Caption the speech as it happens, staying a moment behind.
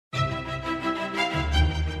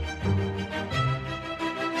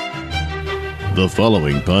The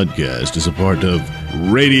following podcast is a part of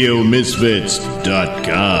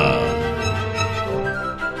RadioMisfits.com.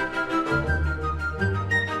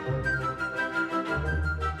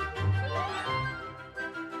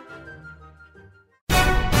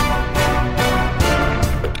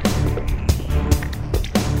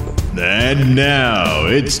 And now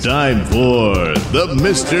it's time for the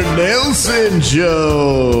Mr. Nailsin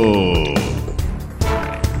Show.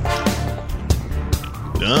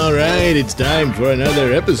 All right, it's time for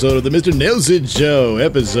another episode of the Mr. Nailsin Show,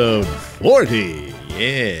 episode 40.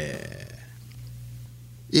 Yeah.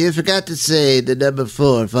 You forgot to say the number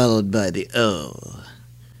 4 followed by the O.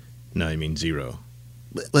 No, I mean 0.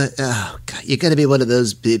 What? Oh, God, you gotta be one of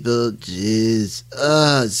those people. Jeez.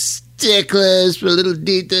 Oh, sticklers for little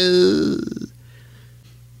details.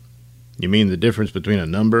 You mean the difference between a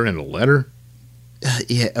number and a letter?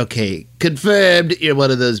 Yeah, okay. Confirmed you're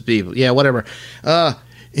one of those people. Yeah, whatever.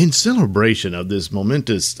 In celebration of this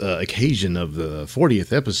momentous occasion of the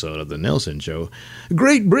 40th episode of the Nailsin Show,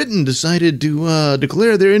 Great Britain decided to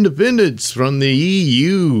declare their independence from the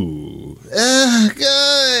EU. Oh,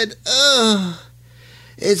 God. Oh.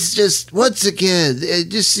 It's just, once again, it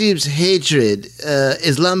just seems hatred,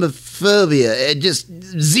 Islamophobia, and just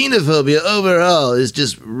xenophobia overall is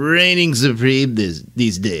just reigning supreme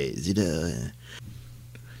these days, you know.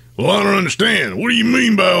 Well, I don't understand. What do you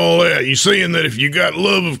mean by all that? You saying that if you got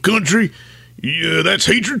love of country, that's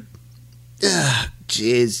hatred?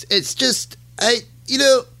 Jeez. It's just, I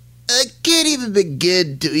can't even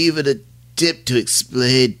begin to even attempt to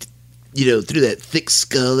explain, through that thick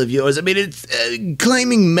skull of yours. I mean, it's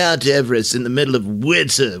climbing Mount Everest in the middle of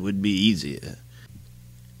winter would be easier.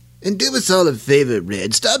 And do us all a favor,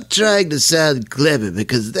 Red. Stop trying to sound clever,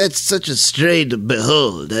 because that's such a strain to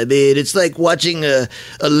behold. I mean, it's like watching a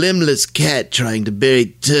limbless cat trying to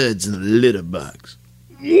bury turds in a litter box.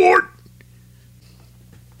 What?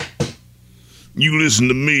 You listen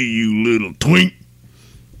to me, you little twink.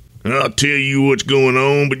 I'll tell you what's going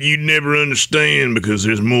on, but you'd never understand because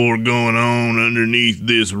there's more going on underneath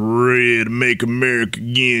this red Make America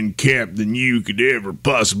Again cap than you could ever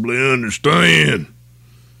possibly understand.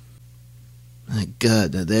 My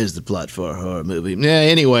God, now there's the plot for a horror movie. Yeah,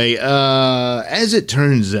 anyway, as it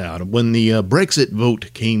turns out, when the Brexit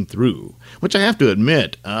vote came through, which I have to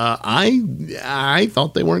admit, I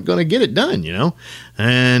thought they weren't going to get it done,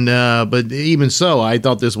 and but even so, I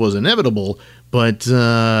thought this was inevitable, but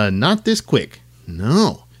not this quick.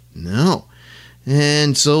 No.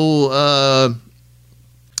 And so,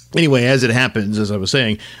 anyway, as it happens, as I was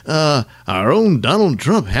saying, our own Donald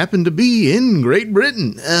Trump happened to be in Great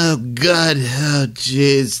Britain. Oh, God. Oh,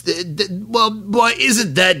 jeez. Well, boy,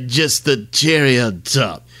 isn't that just the cherry on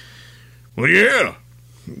top? Well, yeah.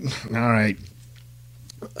 All right.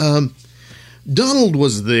 Donald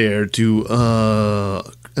was there to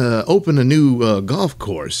open a new golf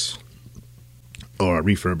course. Or a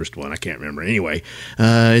refurbished one, I can't remember. Anyway,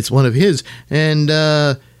 it's one of his. And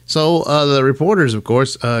so the reporters, of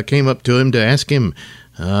course, came up to him to ask him,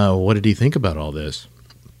 what did he think about all this?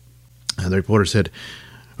 The reporter said,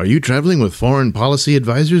 "Are you traveling with foreign policy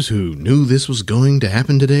advisors who knew this was going to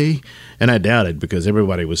happen today?" And I doubted, because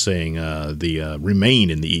everybody was saying the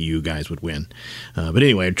Remain in the EU guys would win. But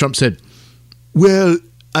anyway, Trump said, "Well,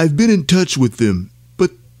 I've been in touch with them,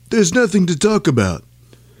 but there's nothing to talk about."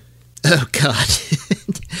 Oh, God.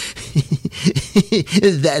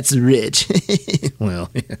 That's rich. Well,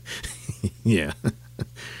 yeah.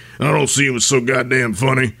 I don't see it was so goddamn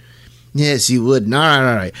funny. Yes, you would. All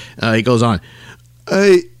right. He goes on.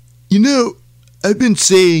 I've been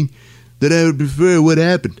saying that I would prefer what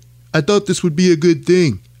happened. I thought this would be a good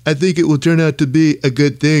thing. I think it will turn out to be a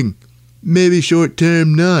good thing. Maybe short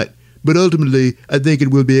term not, but ultimately I think it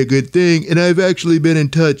will be a good thing, and I've actually been in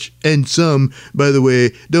touch, and some, by the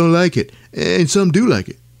way, don't like it, and some do like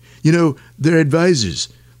it. They're advisors.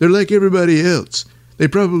 They're like everybody else. They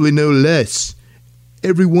probably know less.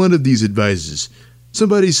 Every one of these advisors.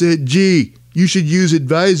 Somebody said, "Gee, you should use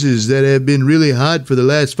advisors that have been really hot for the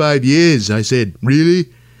last 5 years." I said, "Really?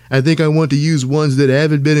 I think I want to use ones that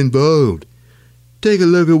haven't been involved." Take a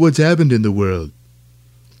look at what's happened in the world.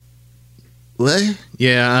 What?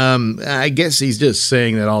 Yeah, I guess he's just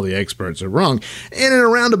saying that all the experts are wrong. And in a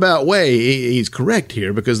roundabout way, he's correct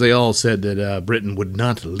here, because they all said that Britain would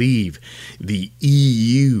not leave the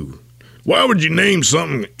EU. Why would you name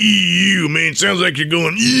something EU? Man, it sounds like you're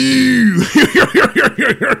going, EU.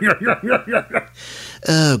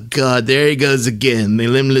 Oh, God, there he goes again, the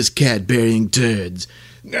limbless cat burying turds.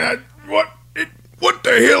 What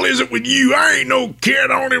the hell is it with you? I ain't no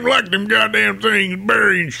cat. I don't even like them goddamn things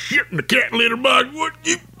burying shit in the cat litter box. What?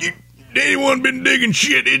 Anyone been digging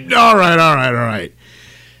shit? All right.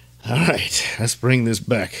 Let's bring this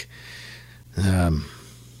back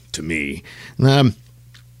to me.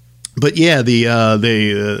 But yeah,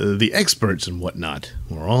 the experts and whatnot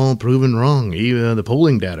were all proven wrong. Even the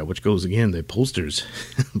polling data, which goes again, the pollsters,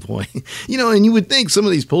 boy, and you would think some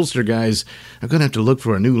of these pollster guys are going to have to look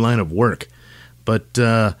for a new line of work, but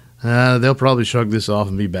they'll probably shrug this off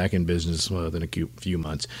and be back in business within a few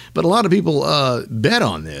months. But a lot of people bet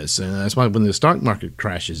on this, and that's why when the stock market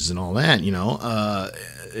crashes and all that,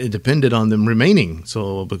 it depended on them remaining.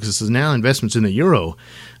 So because this is now investments in the euro,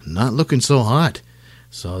 not looking so hot.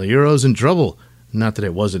 So the euro's in trouble. Not that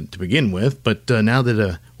it wasn't to begin with, but now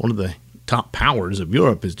that one of the top powers of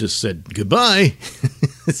Europe has just said goodbye,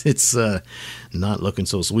 it's not looking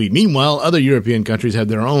so sweet. Meanwhile, other European countries have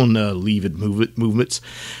their own leave it movements,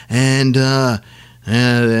 and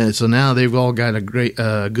so now they've all got a great,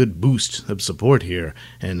 good boost of support here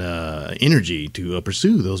and energy to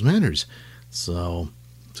pursue those matters. So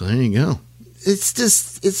there you go.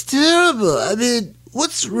 It's terrible. I mean,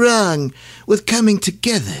 what's wrong with coming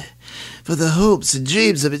together for the hopes and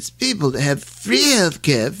dreams of its people to have free health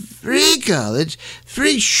care, free college,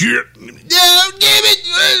 free shit? No, damn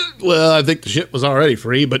it! Well, I think the shit was already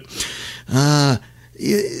free, but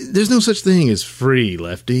there's no such thing as free,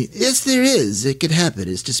 Lefty. Yes, there is. It could happen.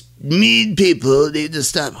 It's just mean people need to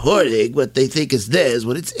stop hoarding what they think is theirs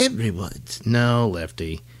when it's everyone's. No,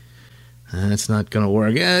 Lefty. That's not going to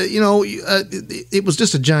work. It was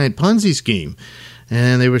just a giant Ponzi scheme,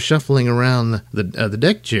 and they were shuffling around the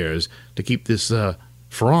deck chairs to keep this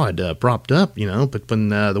fraud propped up, But when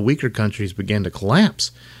the weaker countries began to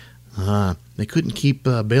collapse, they couldn't keep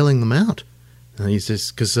bailing them out. He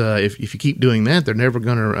says, because if you keep doing that, they're never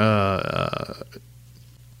going to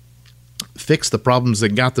fix the problems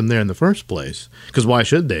that got them there in the first place. Because why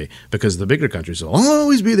should they? Because the bigger countries will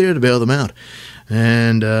always be there to bail them out.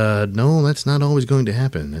 And no, that's not always going to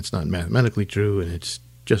happen. That's not mathematically true, and it's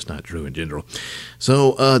just not true in general.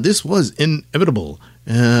 So this was inevitable.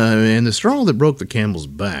 And the straw that broke the camel's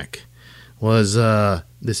back was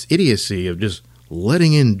this idiocy of just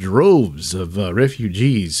letting in droves of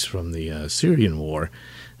refugees from the Syrian war,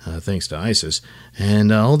 thanks to ISIS.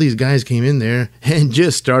 And all these guys came in there and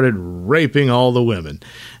just started raping all the women.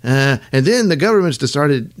 And then the governments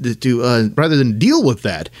decided to rather than deal with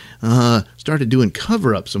that, started doing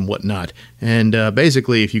cover-ups and whatnot. And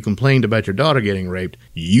basically, if you complained about your daughter getting raped,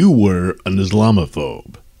 you were an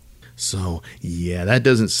Islamophobe. So, yeah, that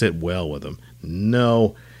doesn't sit well with them.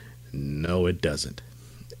 No, it doesn't.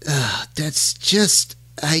 That's just...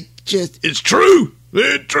 It's true!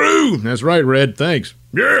 It's true! That's right, Red. Thanks.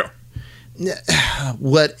 Yeah!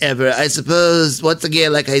 Whatever. I suppose, once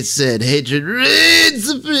again, like I said, hatred reigns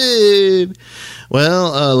supreme.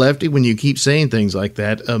 Well, Lefty, when you keep saying things like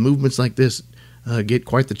that, movements like this get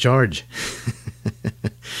quite the charge.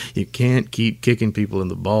 You can't keep kicking people in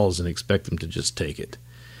the balls and expect them to just take it.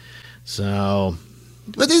 So...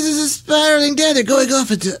 But this is a spiraling down. They're going off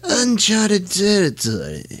into uncharted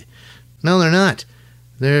territory. No, they're not.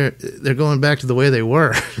 They're going back to the way they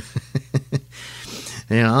were.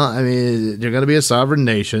 I mean, they're going to be a sovereign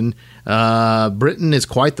nation. Britain is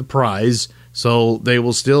quite the prize, so they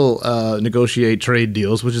will still negotiate trade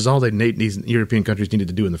deals, which is all these European countries needed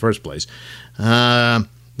to do in the first place. The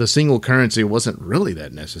single currency wasn't really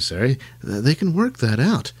that necessary. They can work that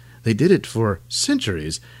out. They did it for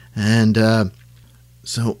centuries, and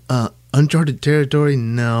so uncharted territory?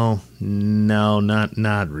 No,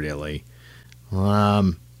 not really.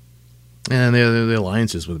 And the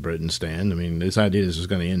alliances with Britain stand. I mean, this idea this is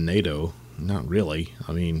going to end NATO, not really.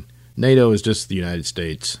 I mean, NATO is just the United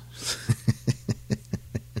States.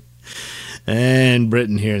 And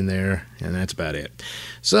Britain here and there, and that's about it.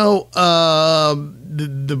 So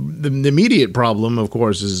the immediate problem, of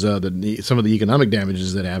course, is some of the economic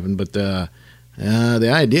damages that happened, but the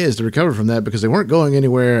idea is to recover from that because they weren't going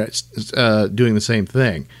anywhere doing the same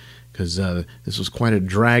thing. Because this was quite a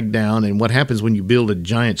drag down, and what happens when you build a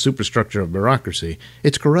giant superstructure of bureaucracy?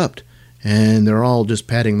 It's corrupt, and they're all just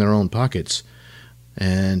padding their own pockets,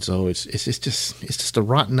 and so it's just a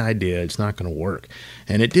rotten idea. It's not going to work,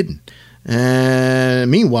 and it didn't.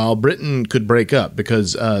 Meanwhile, Britain could break up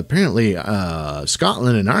because apparently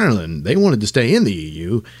Scotland and Ireland, they wanted to stay in the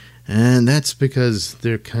EU, and that's because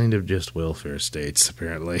they're kind of just welfare states,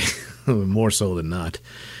 apparently, more so than not.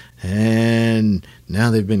 And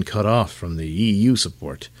now they've been cut off from the EU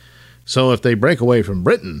support. So if they break away from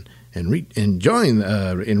Britain and rejoin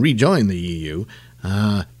the EU,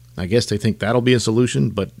 I guess they think that'll be a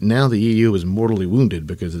solution. But now the EU is mortally wounded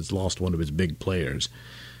because it's lost one of its big players.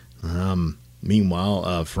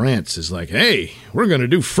 Meanwhile, France is like, hey, we're going to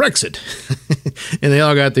do Frexit. And they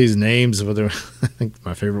all got these names. I think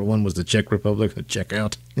my favorite one was the Czech Republic, the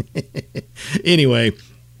Checkout. Anyway,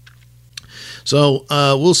 so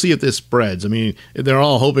we'll see if this spreads. I mean, they're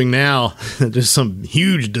all hoping now that there's some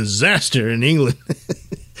huge disaster in England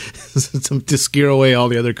to scare away all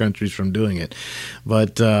the other countries from doing it.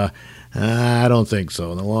 But I don't think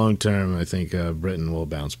so. In the long term, I think Britain will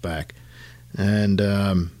bounce back. And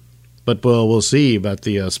but we'll see about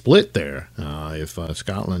the split there, if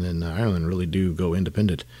Scotland and Ireland really do go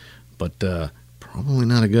independent. But probably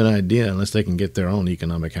not a good idea unless they can get their own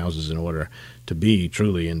economic houses in order to be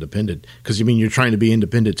truly independent. Because, you mean, you're trying to be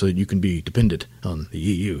independent so that you can be dependent on the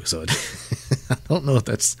EU. So I don't know if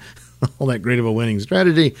that's all that great of a winning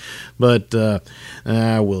strategy, but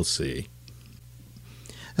we'll see.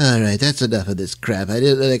 All right, that's enough of this crap. I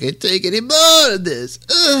didn't think I could take any more of this.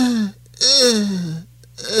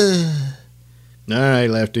 All right,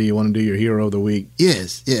 Lefty, you want to do your hero of the week?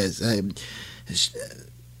 Yes.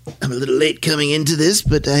 I'm a little late coming into this,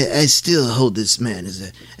 but I still hold this man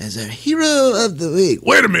as our hero of the week.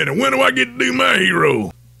 Wait a minute, when do I get to do my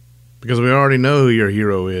hero? Because we already know who your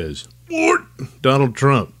hero is. What? Donald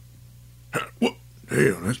Trump. What?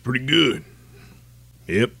 Hell, that's pretty good.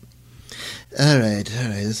 Yep. All right.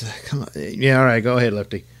 Come on. Yeah, all right, go ahead,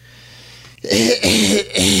 Lefty.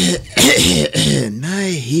 My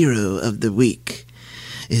hero of the week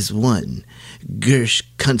is one Gersh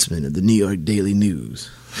Kuntzman of the New York Daily News.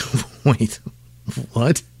 Wait,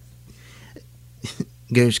 what?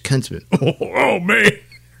 Gersh Kuntzman. Oh, man.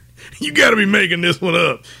 You got to be making this one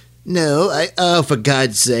up. No, for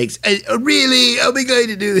God's sakes. Really? Are we going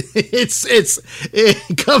to do this?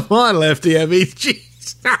 Come on, Lefty. I mean,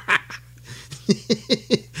 jeez.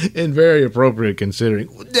 And very appropriate considering.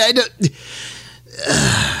 I don't.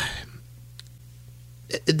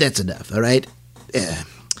 That's enough, all right?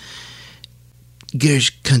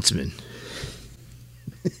 Gersh Kuntzman.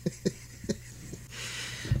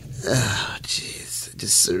 Oh, jeez.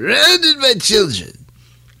 Just surrounded by children.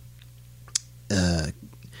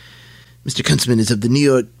 Mr. Kuntzman is of the New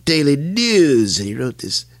York Daily News, and he wrote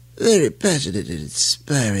this very passionate and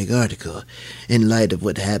inspiring article in light of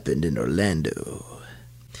what happened in Orlando.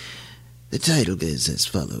 The title goes as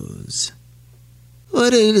follows: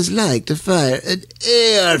 What it is like to fire an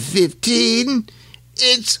AR-15?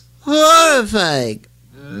 It's horrifying,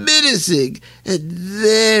 menacing, and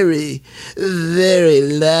very, very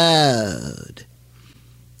loud.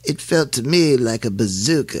 It felt to me like a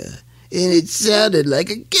bazooka, and it sounded like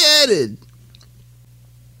a cannon.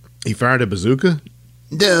 He fired a bazooka?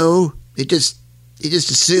 No, he just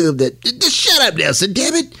assumed that... Just shut up, Nailsin,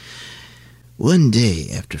 damn it! One day,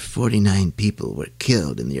 after 49 people were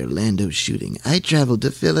killed in the Orlando shooting, I traveled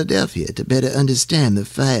to Philadelphia to better understand the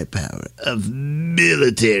firepower of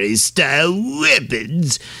military-style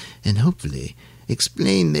weapons and hopefully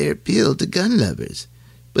explain their appeal to gun lovers.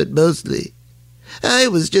 But mostly, I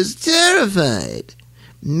was just terrified.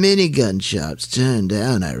 Many gun shops turned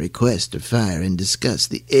down our request to fire and discuss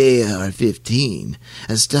the AR-15,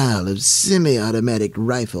 a style of semi-automatic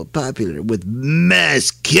rifle popular with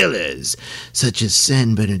mass killers, such as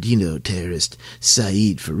San Bernardino terrorist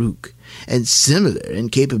Saeed Farouk, and similar in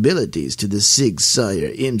capabilities to the Sig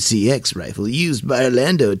Sauer MCX rifle used by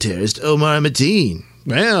Orlando terrorist Omar Mateen.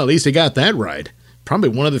 Well, at least he got that right. Probably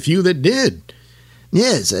one of the few that did.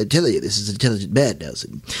 Yes, I tell you, this is intelligent bad,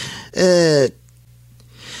 Nailsin.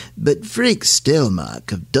 But Frank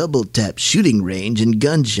Stelmach of Double Tap Shooting Range and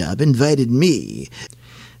Gun Shop invited me,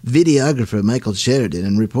 videographer Michael Sheridan,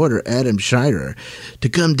 and reporter Adam Schreier to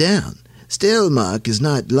come down. Stelmach is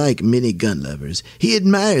not like many gun lovers. He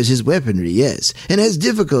admires his weaponry, yes, and has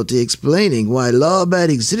difficulty explaining why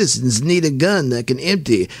law-abiding citizens need a gun that can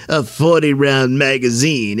empty a 40-round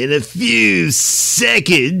magazine in a few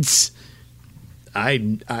seconds. I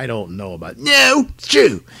don't know about... No, it's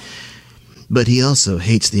true. But he also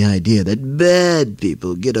hates the idea that bad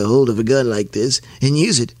people get a hold of a gun like this and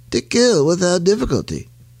use it to kill without difficulty.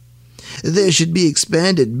 There should be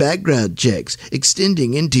expanded background checks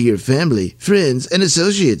extending into your family, friends, and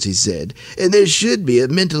associates, he said, and there should be a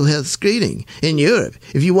mental health screening. In Europe,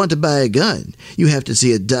 if you want to buy a gun, you have to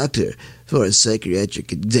see a doctor for a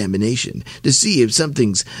psychiatric examination to see if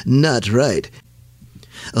something's not right.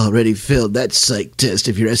 Already failed that psych test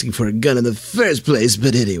if you're asking for a gun in the first place,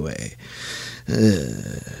 but anyway...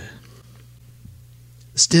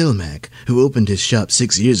 Stelmach, who opened his shop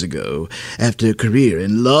 6 years ago after a career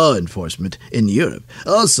in law enforcement in Europe,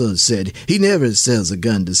 also said he never sells a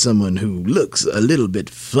gun to someone who looks a little bit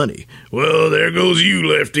funny. Well, there goes you,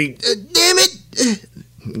 Lefty. Damn it!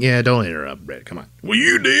 Yeah, don't interrupt, Red. Come on. Well,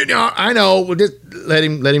 you did. Yeah, I know. We'll just let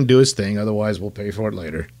him do his thing. Otherwise, we'll pay for it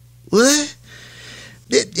later. What?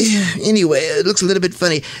 Anyway, it looks a little bit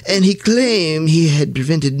funny, and he claimed he had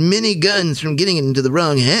prevented many guns from getting into the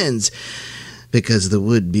wrong hands because the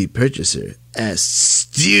would-be purchaser asked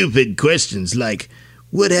stupid questions like,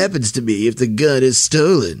 what happens to me if the gun is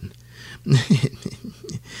stolen?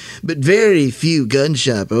 But very few gun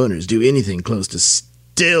shop owners do anything close to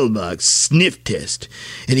Stelmach's sniff test,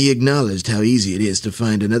 and he acknowledged how easy it is to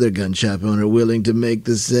find another gun shop owner willing to make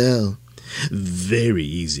the sale. Very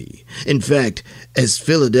easy. In fact, as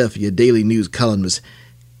Philadelphia Daily News columnist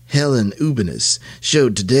Helen Ubenis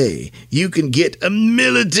showed today, you can get a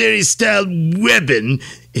military-style weapon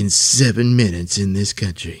in 7 minutes in this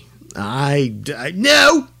country.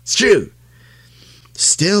 No, it's true.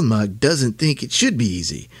 Stelmach doesn't think it should be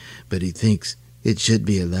easy, but he thinks it should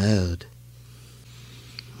be allowed.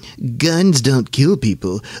 Guns don't kill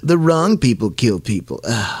people. The wrong people kill people.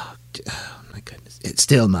 Oh my goodness.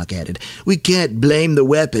 Stelmach added, we can't blame the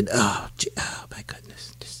weapon. Oh my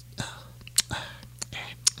goodness.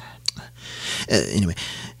 Anyway,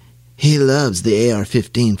 he loves the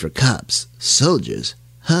AR-15 for cops, soldiers,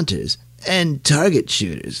 hunters, and target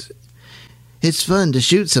shooters. It's fun to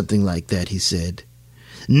shoot something like that, he said.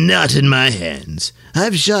 Not in my hands.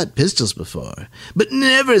 I've shot pistols before, but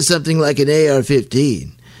never something like an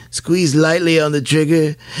AR-15. Squeeze lightly on the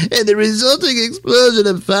trigger, and the resulting explosion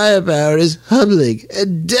of firepower is humbling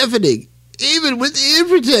and deafening, even with ear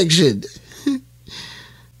protection.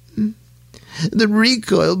 The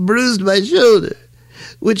recoil bruised my shoulder,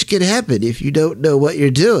 which can happen if you don't know what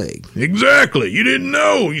you're doing. Exactly. You didn't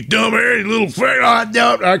know, you dumb-haired little fat.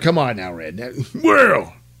 Come on now, Red.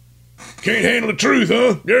 Well, can't handle the truth,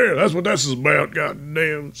 huh? Yeah, that's what this is about,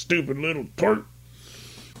 goddamn stupid little twerp.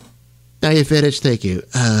 Now you're finished, thank you.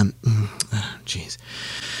 Jeez.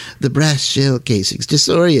 The brass shell casings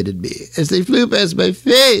disoriented me as they flew past my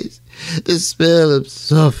face. The smell of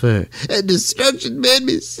sulfur and destruction made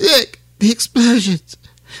me sick. The explosions,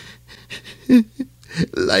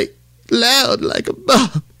 loud like a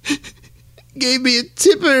bomb, gave me a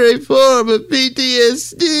temporary form of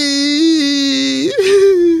PTSD.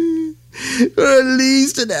 For at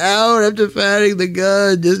least an hour after firing the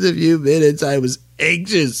gun, just a few minutes, I was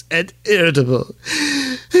anxious and irritable.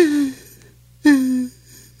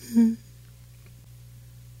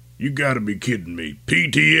 You gotta be kidding me.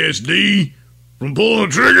 PTSD? From pulling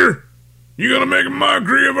the trigger? You gonna make a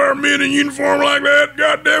mockery of our men in uniform like that?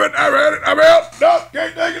 God damn it, I've had it, I'm out. No,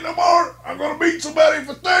 can't take it no more. I'm gonna beat somebody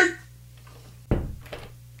for steak.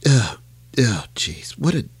 Oh, jeez.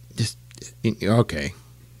 What a... Just... Okay,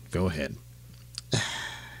 go ahead.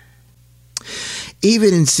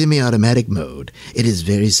 Even in semi-automatic mode, it is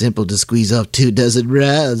very simple to squeeze off 24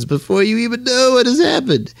 rounds before you even know what has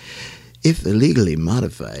happened. If illegally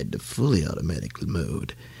modified to fully automatic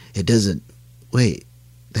mode, it doesn't... Wait,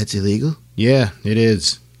 that's illegal? Yeah, it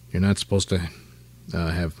is. You're not supposed to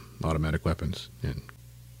have automatic weapons.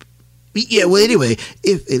 Yeah, well, anyway,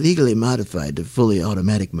 if illegally modified to fully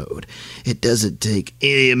automatic mode, it doesn't take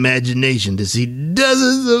any imagination to see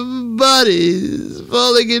dozens of bodies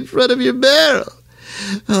falling in front of your barrel.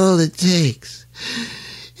 All it takes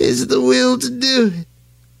is the will to do it.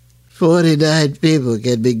 49 people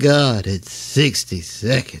can be gone in 60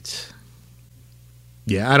 seconds.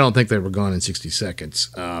 Yeah, I don't think they were gone in 60 seconds.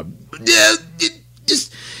 You're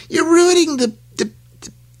ruining the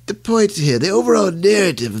point here, the overall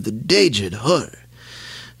narrative of the danger and horror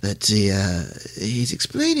that he's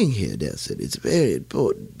explaining here, Nailsin. It's very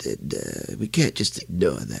important, and we can't just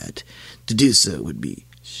ignore that. To do so would be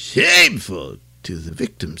shameful to the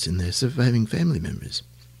victims and their surviving family members.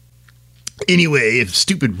 Anyway, if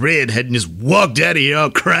stupid Red hadn't just walked out of here all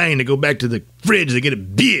crying to go back to the fridge to get a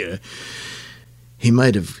beer, he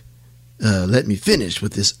might have let me finish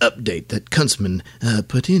with this update that Kuntzman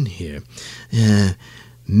put in here.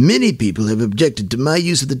 Many people have objected to my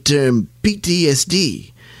use of the term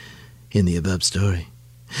PTSD in the above story.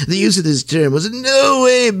 The use of this term was in no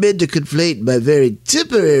way meant to conflate my very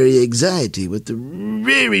temporary anxiety with the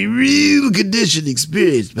very real condition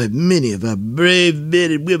experienced by many of our brave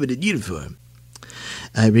men and women in uniform.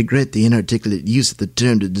 I regret the inarticulate use of the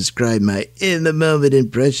term to describe my in-the-moment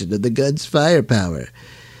impression of the gun's firepower,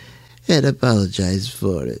 and apologize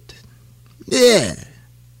for it. Yeah,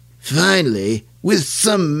 finally, with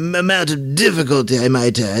some amount of difficulty, I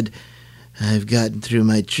might add, I've gotten through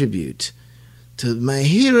my tribute to my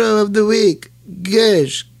hero of the week,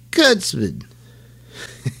 Gersh Kuntzman.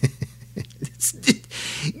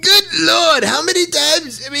 Good Lord, how many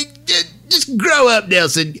times? I mean, just grow up,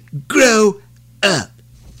 Nailsin. Grow up.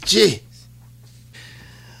 Jeez.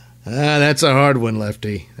 That's a hard one,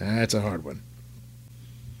 Lefty. That's a hard one.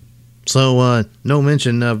 So, no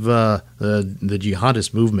mention of the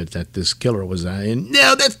jihadist movement that this killer was in.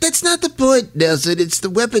 No, that's not the point, Nailsin. It's the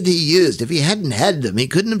weapon he used. If he hadn't had them, he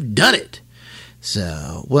couldn't have done it.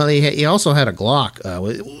 So, well, he also had a Glock.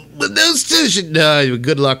 well, those two should...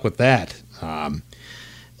 Good luck with that.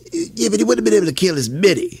 Yeah, but he wouldn't have been able to kill as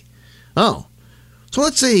many. Oh. So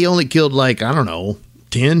let's say he only killed,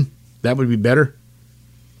 10? That would be better?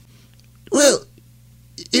 Well,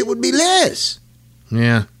 it would be less.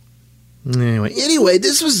 Yeah. Anyway,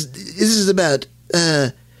 this is about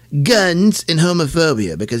guns and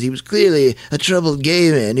homophobia, because he was clearly a troubled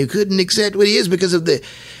gay man who couldn't accept what he is because of the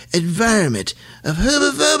environment of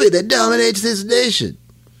homophobia that dominates this nation.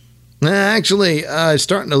 Actually, it's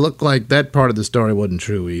starting to look like that part of the story wasn't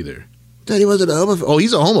true either. Thought he wasn't a homophobe? Oh,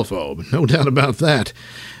 he's a homophobe, no doubt about that.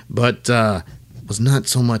 But was not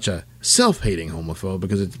so much a self-hating homophobe,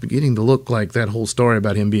 because it's beginning to look like that whole story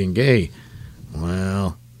about him being gay.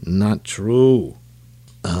 Well, not true.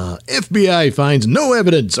 FBI finds no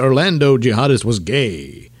evidence Orlando jihadist was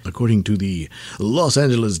gay. According to the Los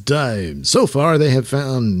Angeles Times, so far they have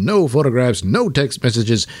found no photographs, no text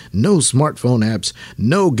messages, no smartphone apps,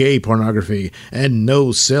 no gay pornography, and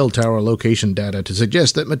no cell tower location data to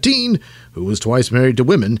suggest that Mateen, who was twice married to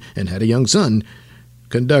women and had a young son,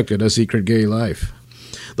 conducted a secret gay life.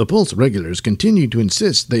 The Pulse regulars continue to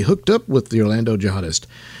insist they hooked up with the Orlando jihadist,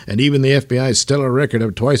 and even the FBI's stellar record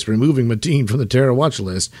of twice removing Mateen from the terror watch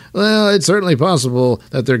list, well, it's certainly possible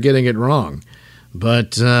that they're getting it wrong.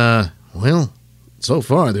 But, well, so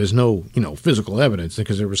far there's no, physical evidence,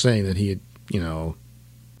 because they were saying that he had,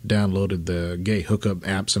 downloaded the gay hookup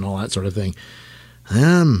apps and all that sort of thing.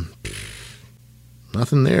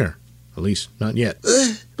 Nothing there. At least, not yet.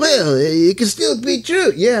 Well, it can still be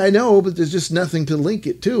true. Yeah, I know, but there's just nothing to link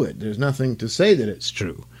it to it. There's nothing to say that it's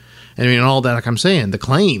true. I mean, all that, like I'm saying, the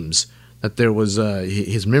claims that there was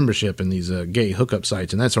his membership in these gay hookup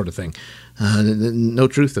sites and that sort of thing, no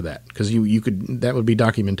truth to that, because you could, that would be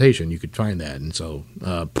documentation. You could find that, and so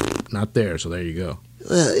not there. So there you go.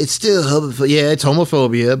 Well, it's still homophobia. Yeah, it's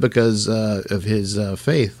homophobia because of his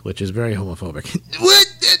faith, which is very homophobic. What?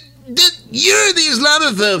 You're the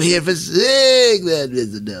Islamophobe here for saying that,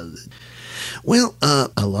 Mr. Nailsin. Well,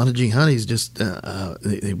 a lot of jihadis just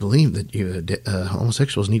they believe that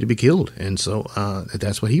homosexuals need to be killed, and so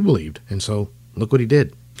that's what he believed, and so look what he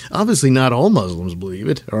did. Obviously, not all Muslims believe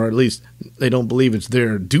it, or at least they don't believe it's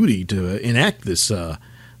their duty to enact this death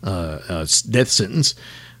sentence.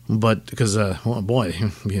 But because, oh boy,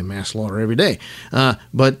 it'd be a mass slaughter every day.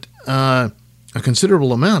 But a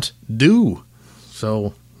considerable amount do.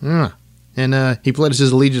 So, yeah. And he pledged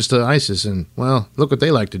his allegiance to ISIS, and, well, look what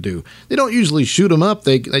they like to do. They don't usually shoot them up.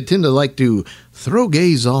 They tend to like to throw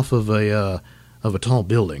gays off of a tall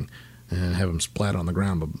building and have them splat on the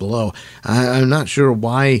ground below. I'm not sure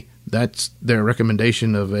why that's their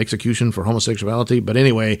recommendation of execution for homosexuality, but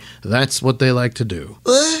anyway, that's what they like to do.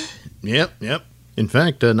 Yep. In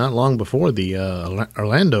fact, not long before the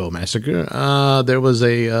Orlando massacre, there was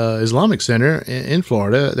a Islamic center in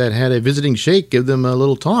Florida that had a visiting sheikh give them a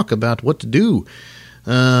little talk about what to do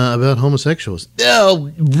about homosexuals.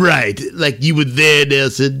 Oh, right. Like you were there,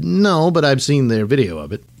 Nailsin. No, but I've seen their video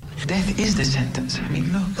of it. Death is the sentence. I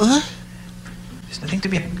mean, look. What? There's nothing to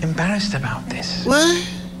be embarrassed about this. What?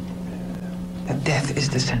 That death is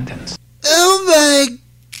the sentence. Oh, my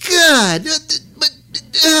God.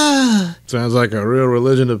 Sounds like a real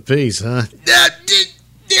religion of peace, huh?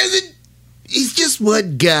 He's just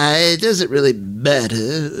one guy. It doesn't really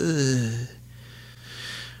matter.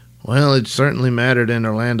 Well, it certainly mattered in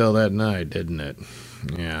Orlando that night, didn't it?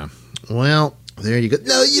 Yeah. Well, there you go.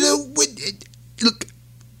 No, look,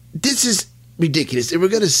 this is ridiculous, and we're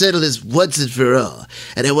going to settle this once and for all.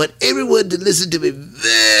 And I want everyone to listen to me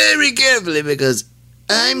very carefully, because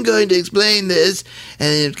I'm going to explain this,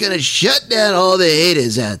 and it's going to shut down all the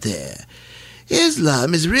haters out there.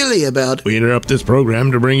 Islam is really about... We interrupt this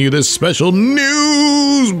program to bring you this special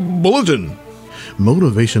news bulletin.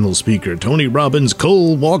 Motivational speaker Tony Robbins'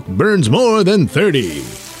 cold walk burns more than 30.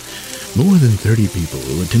 More than 30 people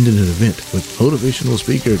who attended an event with motivational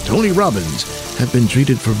speaker Tony Robbins have been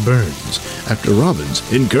treated for burns after Robbins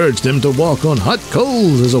encouraged them to walk on hot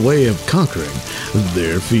coals as a way of conquering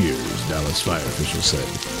their fears, Dallas fire officials said.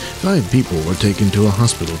 5 people were taken to a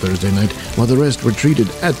hospital Thursday night, while the rest were treated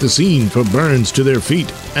at the scene for burns to their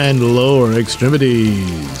feet and lower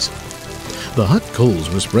extremities. The hot coals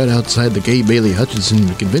were spread outside the Gay Bailey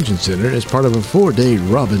Hutchinson Convention Center as part of a 4-day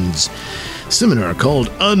Robbins seminar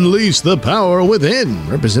called Unleash the Power Within.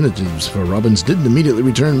 Representatives for Robbins didn't immediately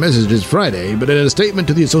return messages Friday, but in a statement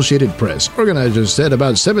to the Associated Press, organizers said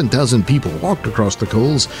about 7,000 people walked across the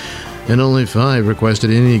coals, and only 5 requested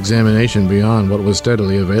any examination beyond what was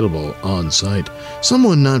steadily available on site.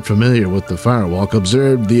 Someone not familiar with the firewalk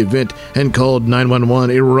observed the event and called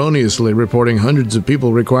 911, erroneously reporting hundreds of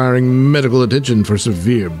people requiring medical attention for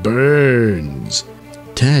severe burns.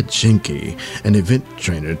 Tad Schenke, an event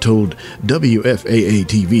trainer, told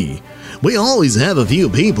WFAA-TV, "We always have a few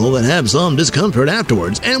people that have some discomfort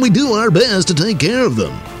afterwards, and we do our best to take care of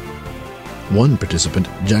them." One participant,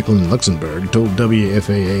 Jacqueline Luxembourg, told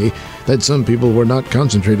WFAA that some people were not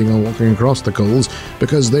concentrating on walking across the coals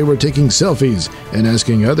because they were taking selfies and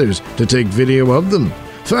asking others to take video of them.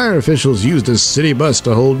 Fire officials used a city bus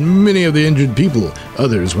to hold many of the injured people.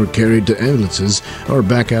 Others were carried to ambulances or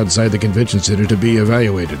back outside the convention center to be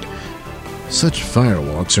evaluated. Such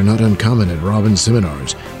firewalks are not uncommon at Robbins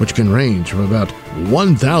seminars, which can range from about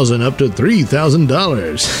 $1,000 up to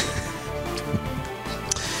 $3,000.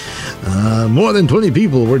 More than 20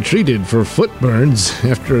 people were treated for foot burns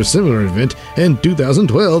after a similar event in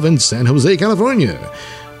 2012 in San Jose, California.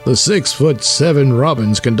 The 6'7"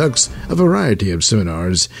 Robbins conducts a variety of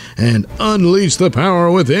seminars, and Unleash the Power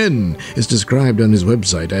Within is described on his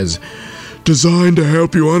website as designed to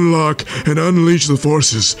help you unlock and unleash the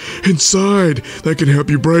forces inside that can help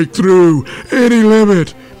you break through any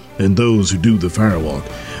limit. And those who do the firewalk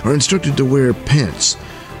are instructed to wear pants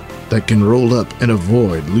that can roll up and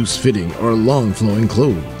avoid loose-fitting or long-flowing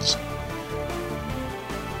clothes.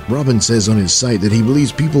 Robbins says on his site that he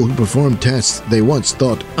believes people who perform tasks they once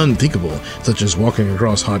thought unthinkable, such as walking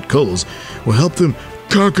across hot coals, will help them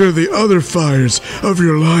conquer the other fires of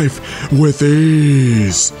your life with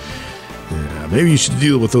ease. Maybe you should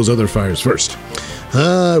deal with those other fires first.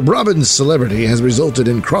 Robbins' celebrity has resulted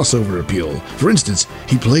in crossover appeal. For instance,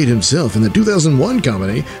 he played himself in the 2001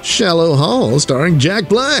 comedy Shallow Hall starring Jack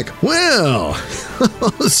Black. Well,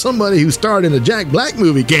 somebody who starred in a Jack Black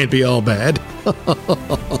movie can't be all bad.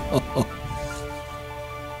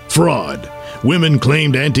 Fraud. Women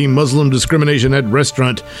claimed anti-Muslim discrimination at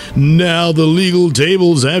restaurant. Now the legal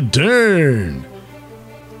tables have turned.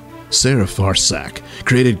 Sarah Farsak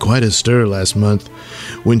created quite a stir last month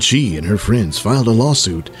when she and her friends filed a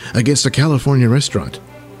lawsuit against a California restaurant,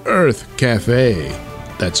 Earth Cafe.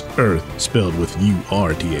 That's Earth spelled with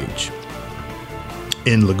U-R-T-H.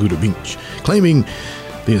 In Laguna Beach, claiming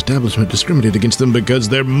the establishment discriminated against them because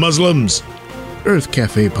they're Muslims. Earth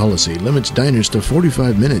Cafe policy limits diners to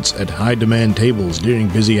 45 minutes at high-demand tables during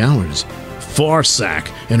busy hours. Farsak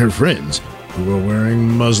and her friends, who were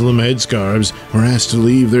wearing Muslim headscarves, were asked to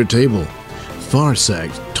leave their table.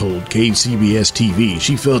 Farsak told KCBS-TV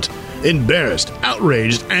she felt embarrassed,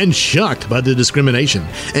 outraged, and shocked by the discrimination,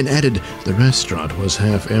 and added the restaurant was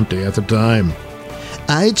half empty at the time.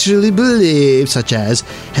 I truly believe, such as,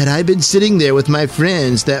 had I been sitting there with my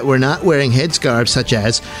friends that were not wearing headscarves, such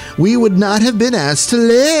as, we would not have been asked to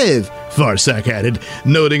live, Farsak added,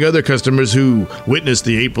 noting other customers who witnessed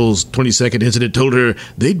the April 22nd incident told her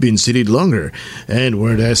they'd been seated longer and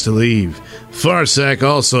weren't asked to leave. Farsak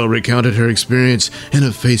also recounted her experience in a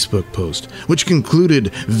Facebook post, which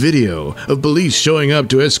concluded video of police showing up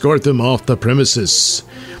to escort them off the premises.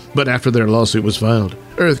 But after their lawsuit was filed,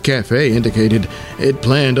 Earth Cafe indicated it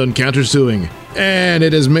planned on countersuing, and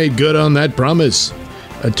it has made good on that promise.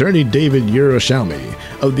 Attorney David Yerushalmi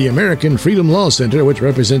of the American Freedom Law Center, which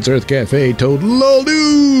represents Earth Cafe, told LOL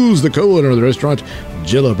News the co-owner of the restaurant,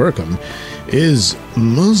 Jilla Burkham, is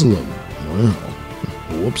Muslim. Well,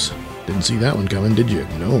 whoops. Didn't see that one coming, did you?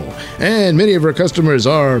 No. And many of her customers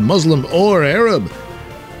are Muslim or Arab.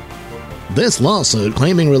 This lawsuit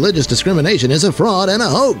claiming religious discrimination is a fraud and a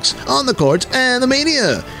hoax on the courts and the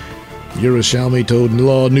media, Yerushalmi told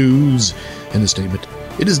Law News in a statement.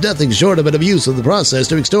 It is nothing short of an abuse of the process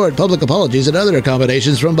to extort public apologies and other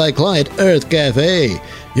accommodations from my client, Earth Cafe.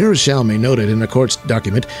 Yerushalmi noted in a court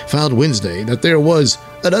document filed Wednesday that there was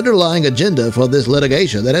an underlying agenda for this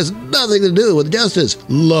litigation that has nothing to do with justice,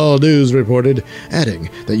 Law News reported, adding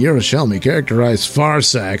that Yerushalmi characterized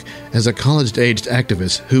Farsak as a college-aged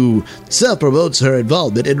activist who self-promotes her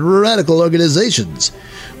involvement in radical organizations.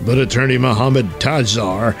 But attorney Mohammed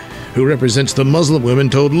Tajzar, who represents the Muslim women,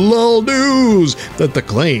 told LOL News that the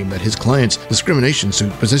claim that his client's discrimination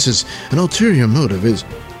suit possesses an ulterior motive is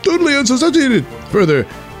totally unsubstantiated. Further,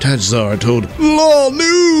 Tajzar told LOL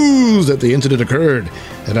News that the incident occurred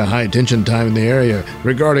at a high-tension time in the area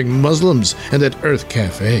regarding Muslims and that Earth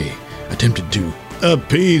Cafe attempted to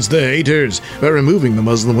appease the haters by removing the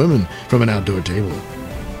Muslim women from an outdoor table.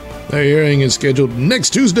 The hearing is scheduled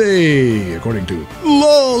next Tuesday, according to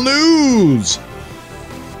LOL All news!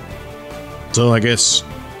 So I guess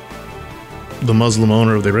the Muslim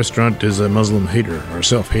owner of the restaurant is a Muslim hater, or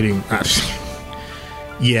self-hating.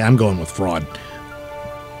 Yeah, I'm going with fraud.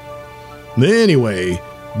 Anyway,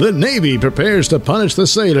 the Navy prepares to punish the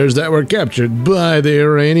sailors that were captured by the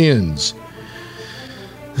Iranians.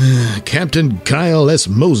 Captain Kyle S.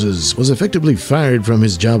 Moses was effectively fired from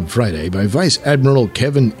his job Friday by Vice Admiral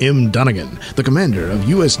Kevin M. Donegan, the commander of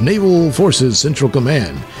U.S. Naval Forces Central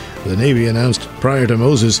Command. The Navy announced prior to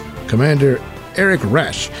Moses, Commander Eric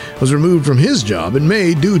Rash was removed from his job in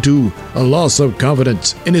May due to a loss of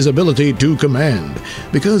confidence in his ability to command.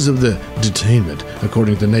 Because of the detainment,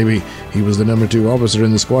 according to the Navy, he was the number 2 officer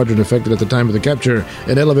in the squadron affected at the time of the capture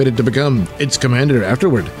and elevated to become its commander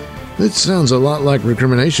afterward. It sounds a lot like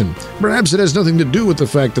recrimination. Perhaps it has nothing to do with the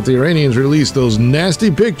fact that the Iranians released those nasty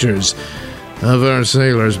pictures of our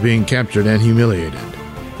sailors being captured and humiliated,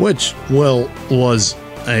 which, well, was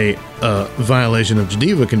a violation of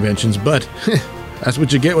Geneva Conventions, but that's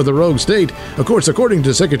what you get with a rogue state. Of course, according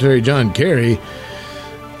to Secretary John Kerry,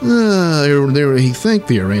 he thanked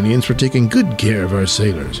the Iranians for taking good care of our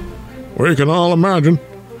sailors. We can all imagine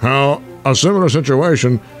how a similar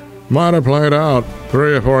situation might have played out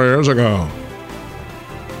 3 or 4 years ago.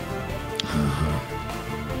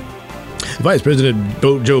 Vice President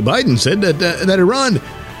Joe Biden said that Iran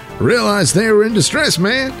realized they were in distress,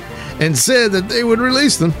 man, and said that they would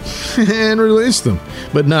release them, and released them,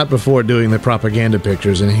 but not before doing the propaganda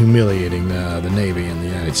pictures and humiliating the Navy in the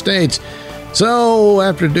United States. So,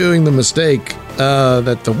 after doing the mistake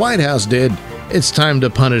that the White House did, it's time to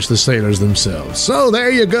punish the sailors themselves. So, there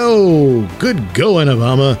you go. Good going,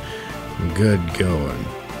 Obama. Good going.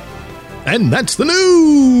 And that's the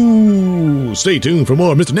news. Stay tuned for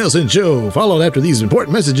more Mr. Nailsin Show. Followed after these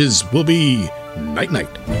important messages will be Night Night.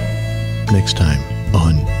 Next time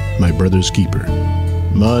on My Brother's Keeper.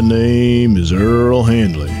 My name is Earl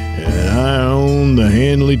Handley, and I own the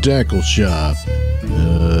Handley Tackle Shop.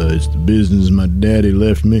 It's the business my daddy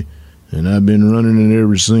left me, and I've been running it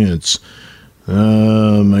ever since.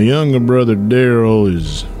 My younger brother Daryl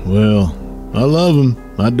is, well, I love him,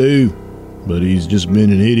 I do, but he's just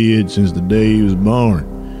been an idiot since the day he was born.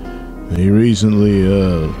 He recently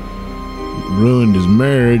ruined his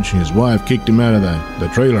marriage. His wife kicked him out of the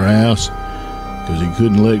trailer house because he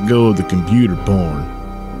couldn't let go of the computer porn.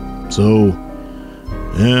 So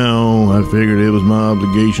now I figured it was my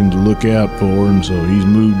obligation to look out for him, so he's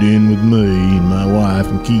moved in with me and my wife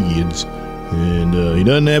and kids. And he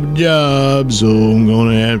doesn't have a job, so I'm going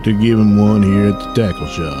to have to give him one here at the tackle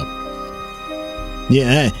shop.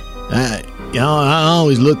 Yeah, I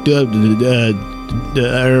always looked up to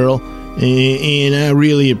Earl, and I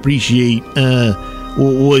really appreciate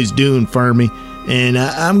what he's doing for me. And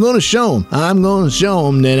I'm going to show him. I'm going to show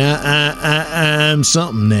him that I'm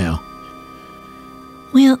something now.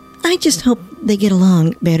 Well, I just hope they get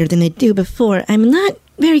along better than they do before. I'm not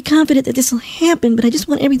very confident that this will happen, but I just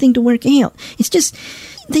want everything to work out. It's just,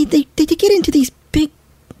 they get into these big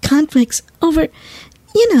conflicts over,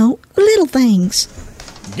 little things.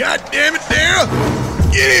 God damn it, Daryl!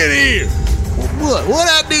 Get in here! What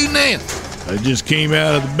I do now? I just came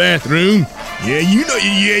out of the bathroom. Yeah,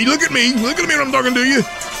 look at me. Look at me when I'm talking to you.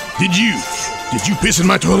 Did you piss in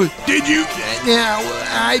my toilet? Did you? Yeah,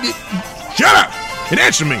 I did. Shut up and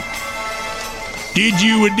answer me. Did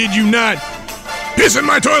you or did you not piss in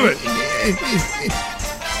my toilet? Yes,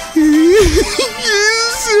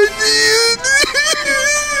 I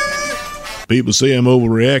did. People say I'm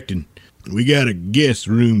overreacting. We got a guest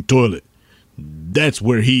room toilet. That's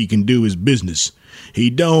where he can do his business.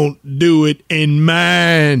 He don't do it in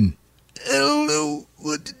mine. I don't know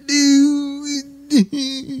what to do.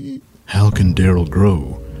 How can Daryl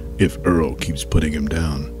grow if Earl keeps putting him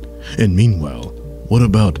down? And meanwhile, what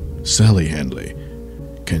about Sally Handley?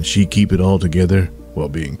 Can she keep it all together while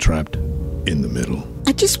being trapped in the middle?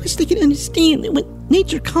 I just wish they could understand that when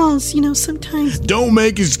nature calls, sometimes... Don't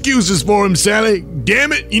make excuses for him, Sally.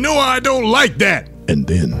 Damn it, you know I don't like that. And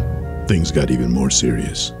then, things got even more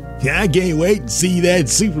serious. I can't wait to see that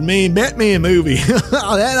Superman Batman movie.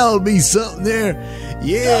 That ought to be something there.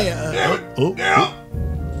 Yeah.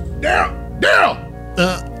 Daryl!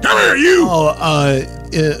 Come here, you!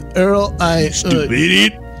 Earl, Stupid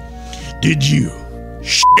idiot. Did you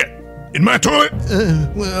shit in my toilet?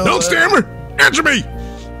 Well... Don't stammer! Answer me!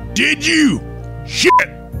 Did you shit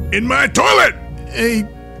in my toilet?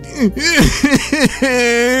 Yes,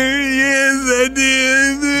 I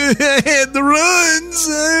did. I had the runs.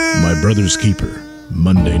 My Brother's Keeper,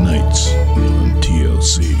 Monday nights on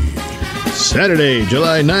TLC. Saturday,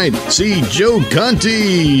 July 9th, see Joe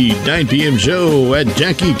Conti, 9 p.m. show at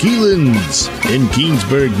Jackie Keelan's in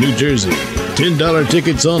Keensburg, New Jersey. $10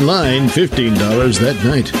 tickets online, $15 that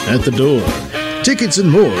night at the door. Tickets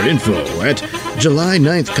and more info at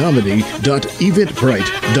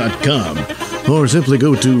july9thcomedy.eventbrite.com or simply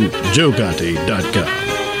go to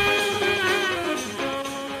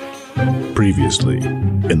joeconti.com. Previously,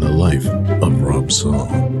 in the life of Rob Saul.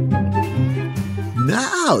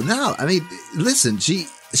 No. I mean, listen, she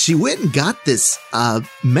went and got this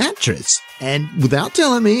mattress, and without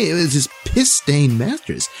telling me, it was this piss-stained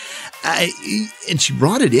mattress. And she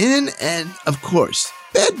brought it in, and of course,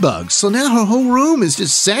 bed bugs. So now her whole room is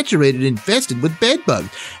just saturated, infested with bed bugs.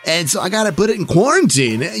 And so I got to put it in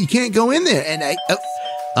quarantine. You can't go in there. And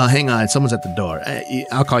hang on, someone's at the door.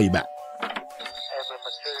 I'll call you back.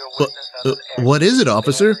 What is it,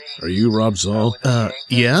 officer? Are you Rob Saul?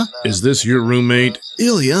 Yeah? Is this your roommate?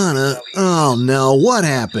 Ileana? Oh, no. What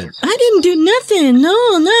happened? I didn't do nothing. No,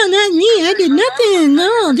 not me. I did nothing.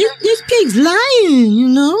 No, this pig's lying, you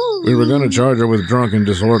know. We were going to charge her with drunken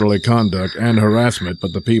disorderly conduct and harassment,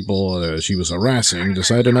 but the people she was harassing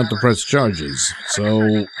decided not to press charges.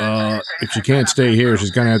 So, if she can't stay here,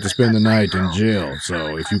 she's going to have to spend the night in jail.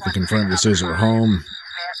 So, if you can confirm this is her home.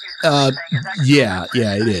 Yeah,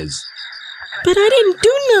 it is. But I didn't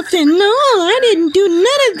do nothing. No, I didn't do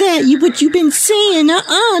none of that. What you've been saying. Not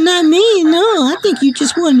me. No, I think you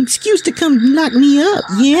just want an excuse to come lock me up.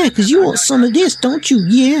 Yeah, because you want some of this, don't you?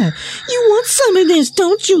 Yeah. You want some of this,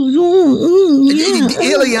 don't you? Yeah.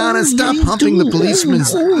 Ileana, stop humping the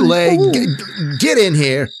policeman's leg. Get in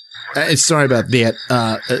here. Sorry about that.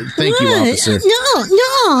 Thank you, officer. No.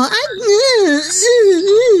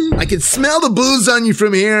 I can smell the booze on you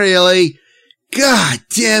from here, Illy. God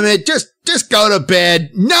damn it. Just go to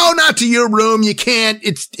bed. No, not to your room. You can't.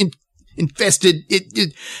 It's infested.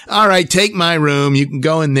 All right, take my room. You can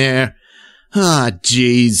go in there.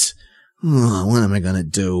 Jeez. What am I going to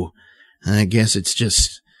do? I guess it's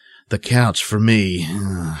just the couch for me.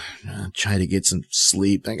 I'll try to get some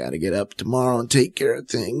sleep. I got to get up tomorrow and take care of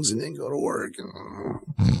things and then go to work.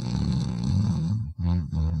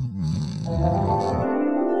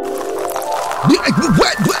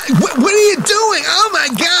 What are you doing? Oh my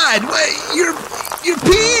God! You're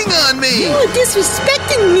peeing on me! You're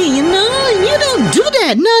disrespecting me, you know? And you don't do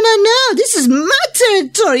that. No. This is my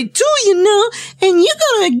territory too, you know? And you're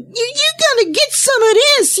gonna get some of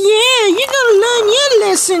this. Yeah, you're gonna learn your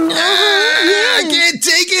lesson. Yeah. I can't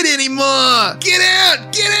take it anymore. Get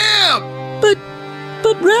out!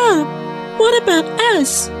 But Rob, what about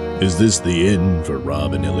us? Is this the end for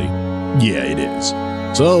Rob and Illy? Yeah, it is.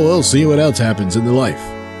 So we'll see what else happens in the life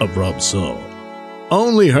of Rob Saul.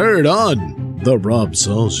 Only heard on The Rob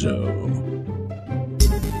Saul Show.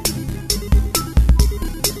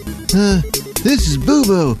 This is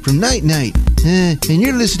Bubba from Night Night, and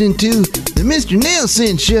you're listening to the Mr.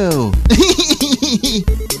 Nailsin Show.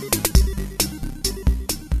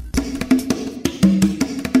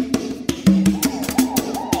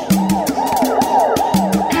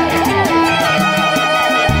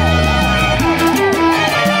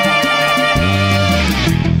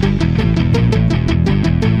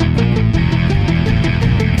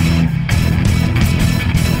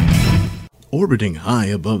 Orbiting high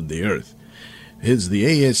above the Earth is the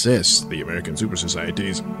ASS, the American Super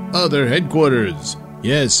Society's other headquarters.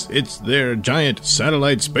 Yes, it's their giant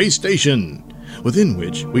satellite space station, within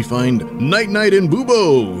which we find Night Night and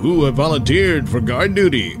Bubba, who have volunteered for guard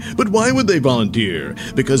duty. But why would they volunteer?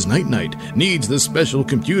 Because Night Night needs the special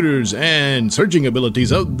computers and searching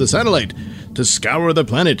abilities of the satellite to scour the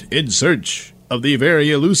planet in search of the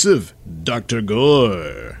very elusive Dr.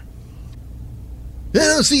 Gore. I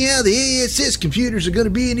don't see how the ASS computers are going to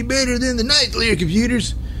be any better than the Nightlier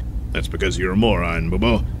computers. That's because you're a moron,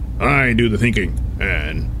 Bubba. I do the thinking,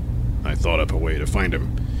 and I thought up a way to find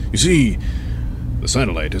him. You see, the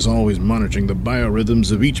satellite is always monitoring the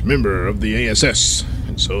biorhythms of each member of the ASS,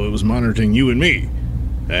 and so it was monitoring you and me.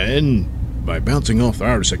 And by bouncing off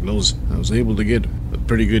our signals, I was able to get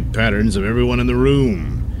pretty good patterns of everyone in the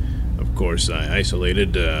room. Of course, I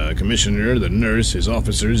isolated Commissioner, the nurse, his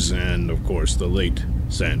officers, and, of course, the late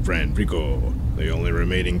San Francisco. The only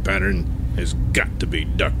remaining pattern has got to be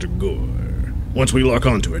Dr. Gore. Once we lock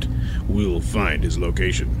onto it, we'll find his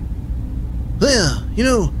location. Well, you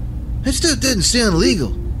know, that stuff doesn't sound legal.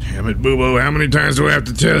 Damn it, Bubba, how many times do I have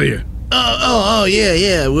to tell you?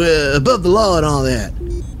 Yeah, we're above the law and all that.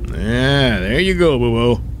 Yeah, there you go,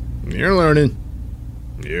 Bubba. You're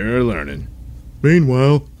learning.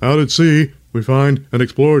 Meanwhile, out at sea, we find an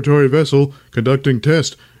exploratory vessel conducting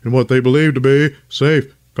tests in what they believe to be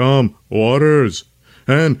safe, calm waters.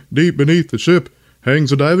 and deep beneath the ship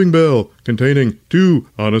hangs a diving bell containing 2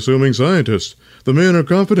 unassuming scientists. The men are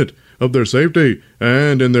confident of their safety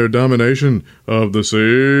and in their domination of the sea.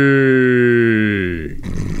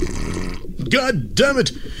 God damn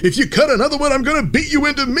it! If you cut another one, I'm gonna beat you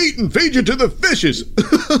into meat and feed you to the fishes!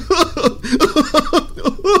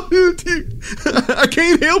 I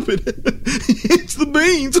can't help it! It's the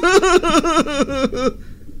beans!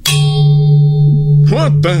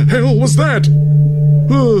 What the hell was that?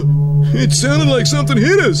 It sounded like something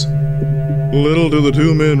hit us! Little do the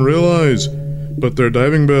 2 men realize, but their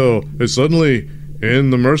diving bell is suddenly in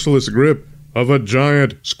the merciless grip of a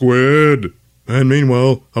giant squid. And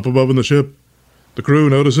meanwhile, up above in the ship, the crew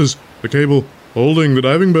notices the cable holding the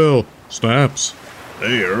diving bell snaps.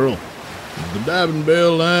 Hey, Earl. Is the diving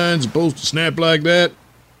bell line supposed to snap like that?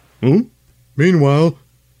 Meanwhile,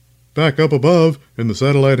 back up above in the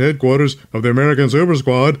satellite headquarters of the American Super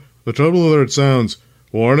Squad, the trouble alert sounds.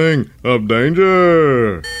 Warning of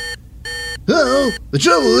danger! Uh-oh, the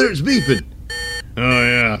trouble alert's beeping. Oh,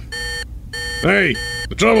 yeah. Hey,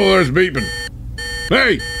 the trouble alert's beeping.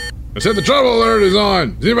 Hey, I said the trouble alert is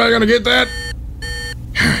on. Is anybody gonna get that?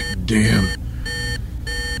 Damn.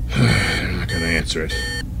 They're not gonna answer it.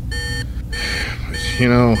 But, you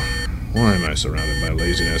know, why am I surrounded by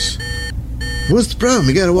laziness? What's the problem?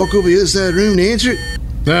 You gotta walk over the other side of the room to answer it?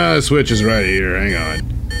 Nah, the switch is right here. Hang on.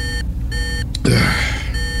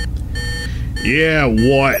 Yeah,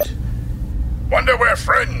 what? Wonder we're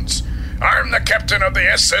friends. I'm the captain of the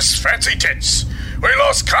SS Fancy Tits. We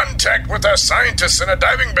lost contact with our scientists in a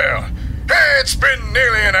diving bell. Hey, it's been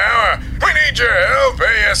nearly an hour. We need your help,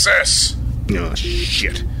 ASS. Oh,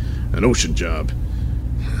 shit. An ocean job.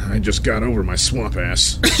 I just got over my swamp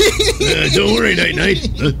ass. Don't worry,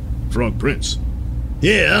 Night-Night. Frog Prince.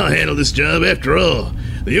 Yeah, I'll handle this job after all.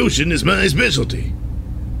 The ocean is my specialty.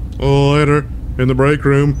 Later, in the break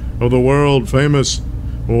room of the world-famous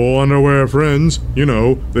Underwear Friends, you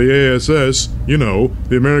know, the ASS, you know,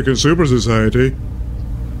 the American Super Society.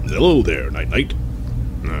 Hello there, Night-Night.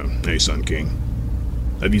 Hey, Sun King.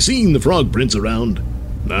 Have you seen the Frog Prince around?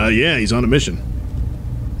 Yeah, he's on a mission.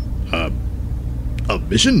 A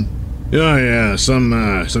mission? Oh, yeah,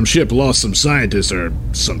 some ship lost some scientists or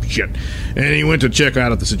some shit, and he went to check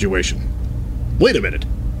out the situation. Wait a minute.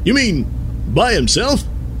 You mean by himself?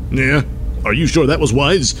 Yeah. Are you sure that was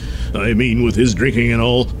wise? I mean, with his drinking and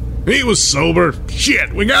all. He was sober.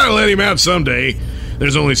 Shit, we gotta let him out someday.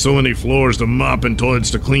 There's only so many floors to mop and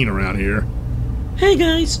toilets to clean around here. Hey,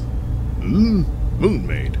 guys. Moon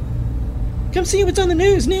Maid. Come see what's on the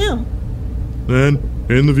news now. Then,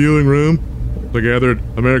 in the viewing room, the gathered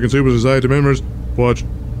American Super Society members watch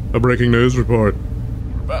a breaking news report.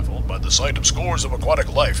 We're baffled by the sight of scores of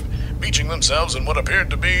aquatic life beaching themselves in what appeared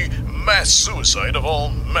to be mass suicide of all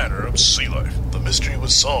manner of sea life. The mystery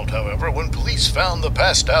was solved, however, when police found the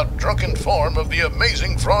passed-out, drunken form of the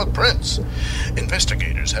amazing Frog Prince.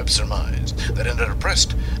 Investigators have surmised that in a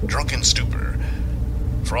depressed, drunken stupor,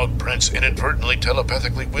 Frog Prince inadvertently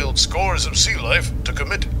telepathically willed scores of sea life to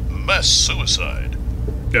commit mass suicide.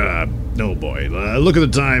 No, boy. Look at the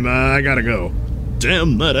time. I gotta go.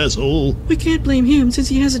 Damn that asshole. We can't blame him since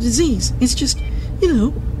he has a disease. It's just,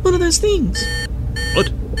 one of those things.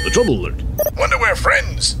 What? The trouble alert. Wonder we're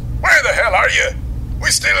friends. Where the hell are you?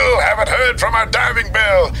 We still haven't heard from our diving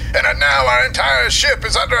bell, and now our entire ship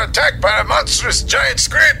is under attack by a monstrous giant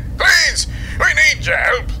squid. Please, we need your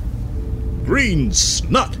help. Green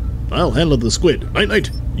snot. I'll handle the squid. Night-Night,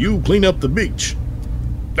 you clean up the beach.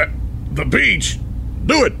 The beach?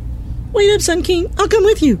 Do it. Wait up, Sun King. I'll come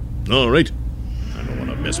with you. All right. I don't want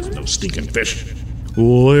to mess with those stinking fish.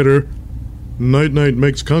 Later, Night-Night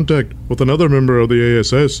makes contact with another member of the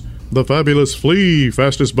ASS, the fabulous Flea,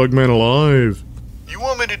 fastest bugman alive. You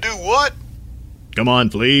want me to do what? Come on,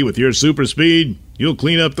 Flea, with your super speed, you'll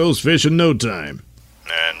clean up those fish in no time.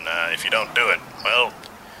 And if you don't do it, well,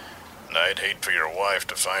 I'd hate for your wife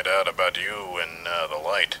to find out about you in the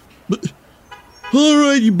light. But, all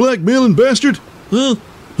right, you blackmailing bastard. Well,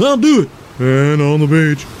 I'll do it. And on the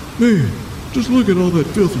beach, Man, just look at all that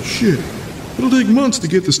filthy shit. It'll take months to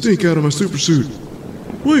get the stink out of my super suit.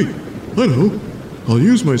 Wait, I know. I'll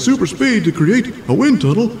use my super speed to create a wind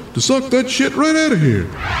tunnel to suck that shit right out of here.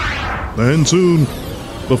 then soon,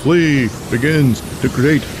 the Flea begins to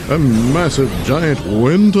create a massive giant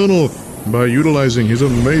wind tunnel by utilizing his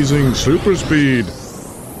amazing super speed.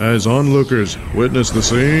 As onlookers witness the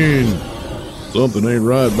scene, Something ain't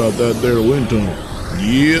right about that there wind tunnel.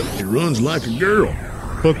 Yep, it runs like a girl.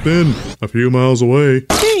 but then, a few miles away,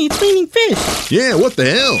 Hey, it's raining fish. Yeah, what the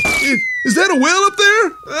hell? Is that a whale up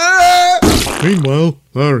there? Ah! Meanwhile,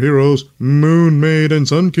 our heroes, Moon Maid and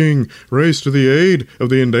Sun King, race to the aid of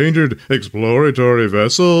the endangered exploratory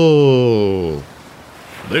vessel.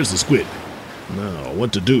 There's the squid. Now,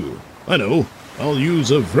 what to do? I know. I'll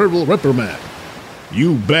use a verbal reprimand.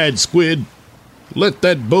 You bad squid. Let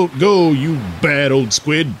that boat go, you bad old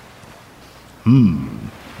squid.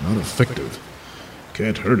 Not effective.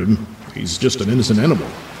 Can't hurt him. He's just an innocent animal.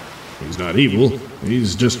 He's not evil.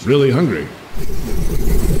 He's just really hungry.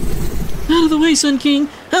 Out of the way, Sun King.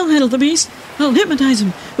 I'll handle the beast. I'll hypnotize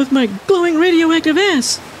him with my glowing radioactive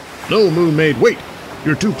ass. No, Moon Maid, wait.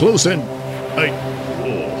 You're too close and...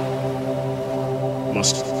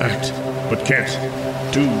 Must act, but can't.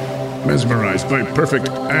 Too mesmerized by perfect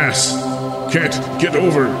ass. Can't get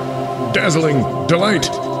over dazzling delight.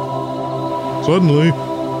 Suddenly,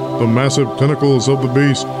 the massive tentacles of the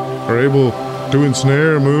beast are able to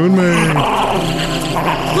ensnare Moon Maid.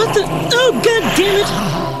 What the? Oh, God damn it!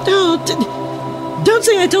 Oh, don't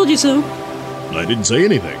say I told you so. I didn't say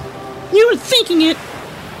anything. You were thinking it.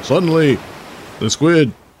 Suddenly, the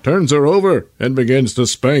squid turns her over and begins to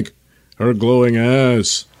spank her glowing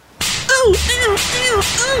ass. Oh, ow, ow,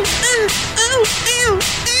 oh, ow, ow,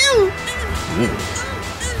 ow, Whoa.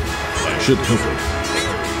 I should help her.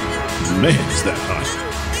 Man, is that hot.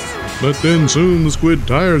 But then soon the squid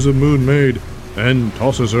tires of Moon Maid and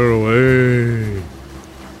tosses her away.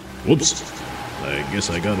 Whoops. I guess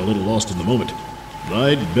I got a little lost in the moment.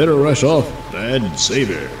 I'd better rush off and save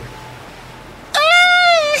her.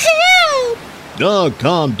 Help! Oh,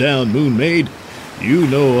 calm down, Moon Maid. You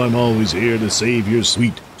know I'm always here to save your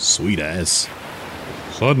sweet, sweet ass.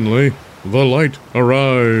 Suddenly, the light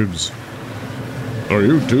arrives. Are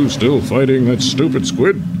you two still fighting that stupid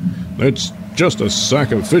squid? That's just a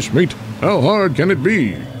sack of fish meat. How hard can it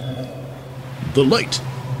be? The light?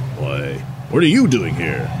 Why, what are you doing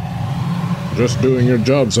here? Just doing your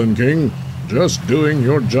job, Sun King. Just doing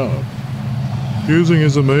your job. Using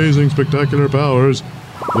his amazing spectacular powers,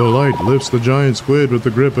 the light lifts the giant squid with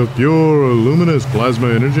the grip of pure, luminous plasma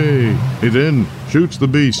energy. He then shoots the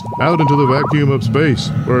beast out into the vacuum of space,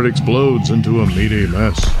 where it explodes into a meaty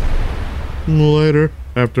mess. Later,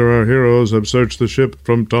 after our heroes have searched the ship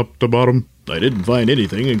from top to bottom, I didn't find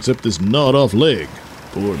anything except this gnawed-off leg.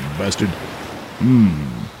 Poor bastard.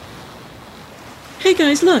 Hey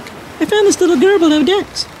guys, look. I found this little girl below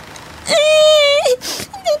decks.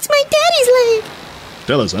 It's my daddy's leg.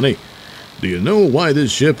 Tell us, honey, do you know why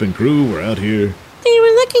this ship and crew were out here? They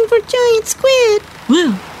were looking for giant squid.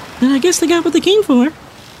 Well, then I guess they got what they came for.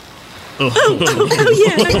 Oh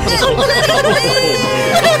yeah.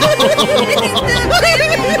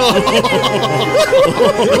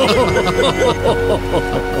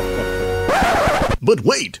 But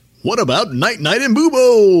wait, what about Night Night and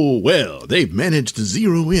Bubba? Well, they've managed to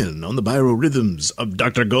zero in on the biorhythms of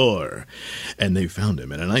Dr. Gore, and they found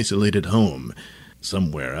him in an isolated home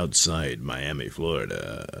somewhere outside Miami,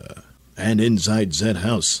 Florida. And inside that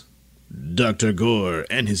house, Dr. Gore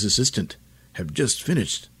and his assistant have just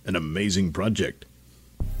finished an amazing project.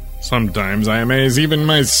 Sometimes I amaze even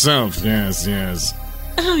myself, yes.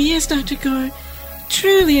 Oh yes, Dr. Gore.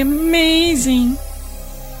 Truly amazing.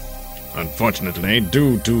 Unfortunately,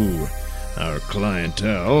 due to our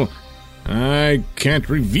clientele, I can't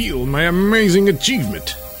reveal my amazing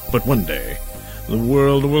achievement. But one day, the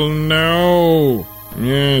world will know.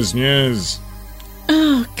 Yes.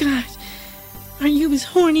 Oh, God. Are you as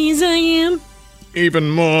horny as I am? Even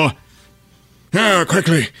more. Now,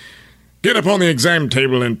 quickly, get up on the exam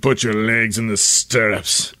table and put your legs in the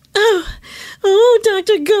stirrups. Oh,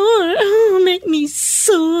 Dr. Gore. Oh, make me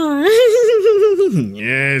sore.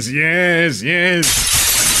 Yes.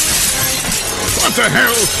 What the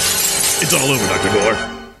hell? It's all over, Dr. Gore.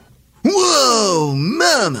 Whoa,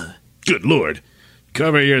 mama! Good Lord.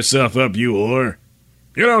 Cover yourself up, you whore.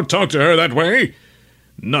 You don't talk to her that way.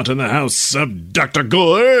 Not in the house of Dr.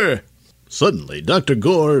 Gore. Suddenly, Dr.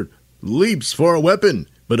 Gore leaps for a weapon,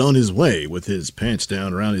 but on his way, with his pants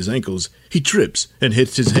down around his ankles, he trips and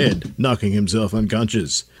hits his head, knocking himself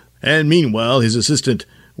unconscious. And meanwhile, his assistant,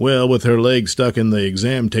 well, with her leg stuck in the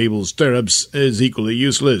exam table stirrups, is equally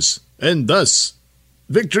useless. And thus,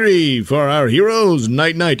 victory for our heroes,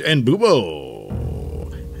 Night Night and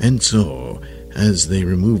Bubba. And so, as they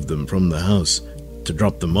remove them from the house to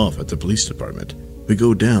drop them off at the police department, we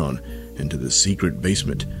go down into the secret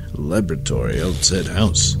basement laboratory of said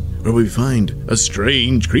house, where we find a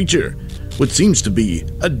strange creature, what seems to be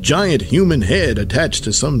a giant human head attached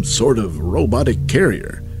to some sort of robotic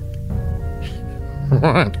carrier.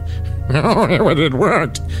 What? Oh, it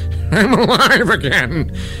worked. I'm alive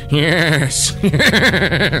again. Yes.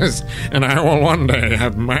 And I will one day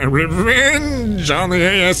have my revenge on the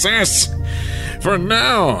ASS. For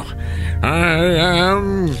now, I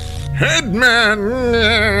am Headman.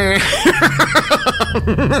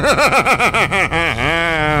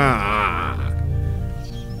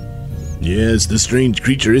 Yes, the strange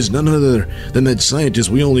creature is none other than that scientist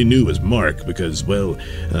we only knew as Mark because, well,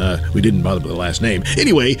 we didn't bother with the last name.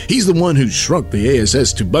 Anyway, he's the one who shrunk the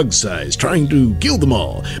ASS to bug size, trying to kill them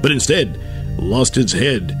all, but instead lost his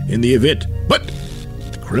head in the event. But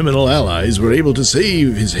the criminal allies were able to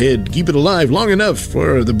save his head, keep it alive long enough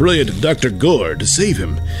for the brilliant Dr. Gore to save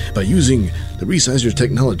him by using the resizer's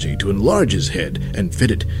technology to enlarge his head and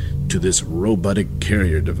fit it to this robotic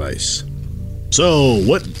carrier device. So,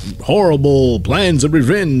 what horrible plans of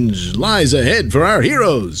revenge lies ahead for our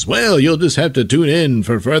heroes? Well, you'll just have to tune in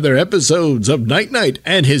for further episodes of Night Knight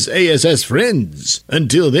and his ASS friends.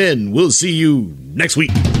 Until then, we'll see you next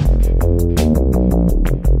week.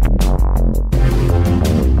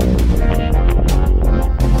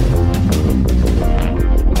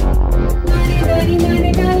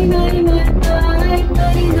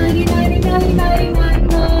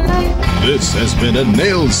 This has been a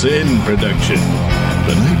Nailsin production.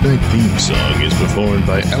 The Night Night theme song is performed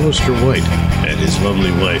by Alistair White and his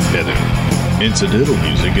lovely wife, Heather. Incidental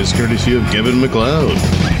music is courtesy of Kevin MacLeod.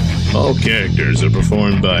 All characters are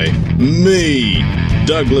performed by me,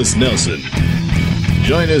 Douglas Nelson.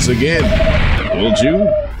 Join us again, won't you?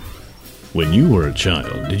 When you were a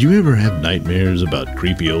child, did you ever have nightmares about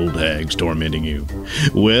creepy old hags tormenting you?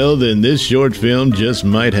 Well, then this short film just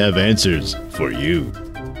might have answers for you.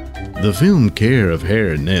 The film Care of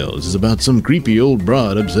Hair and Nails is about some creepy old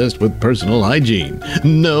broad obsessed with personal hygiene.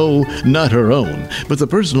 No, not her own, but the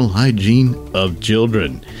personal hygiene of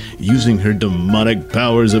children. Using her demonic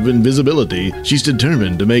powers of invisibility, she's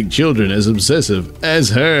determined to make children as obsessive as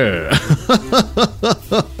her.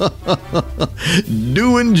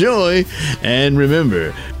 Do enjoy, and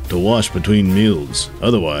remember to wash between meals,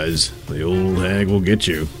 otherwise the old hag will get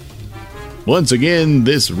you. Once again,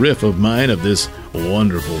 this riff of mine of this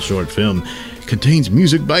wonderful short film contains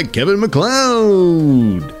music by Kevin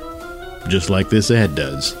MacLeod, just like this ad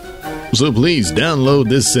does. So please download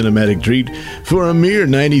this cinematic treat for a mere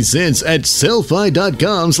 90 cents at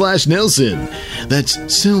sellfy.com/Nailsin. That's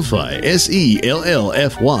sellfy,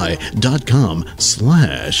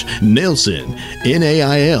 sellfy.com/Nailsin,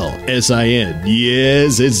 Nailsin.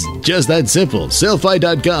 Yes, it's just that simple.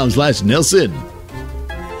 sellfy.com/Nailsin.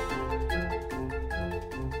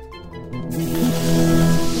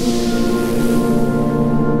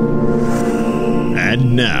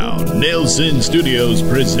 And now, Nailsin Studios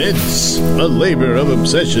presents a labor of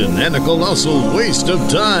obsession and a colossal waste of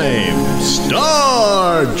time,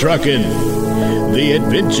 Star Truckin, The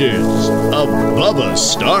Adventures of Bubba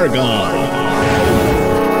Stargone.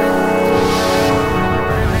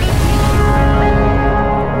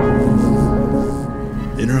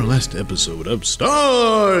 In our last episode of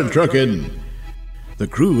Star Truckin, the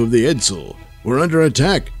crew of the Edsel were under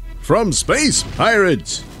attack from space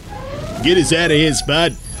pirates. Get us out of here,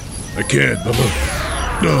 Spot. I can't, Bubba.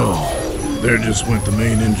 No, there just went the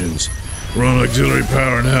main engines. We're on auxiliary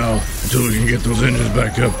power now. Until we can get those engines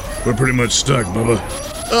back up, we're pretty much stuck, Bubba.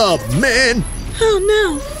 Oh, man! Oh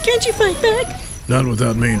no, can't you fight back? Not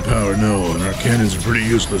without main power, no, and our cannons are pretty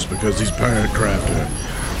useless because these pirate craft are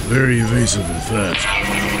very evasive and fast.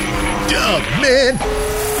 Oh, man!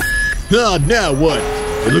 Oh, now what?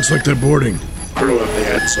 It looks like they're boarding. Crew of the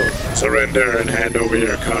Edsel, surrender and hand over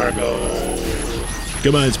your cargo.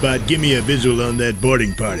 Come on, Spot, give me a visual on that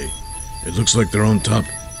boarding party. It looks like they're on top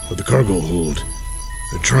of the cargo hold.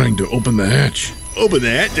 They're trying to open the hatch. Open the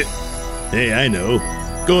hatch? Hey, I know.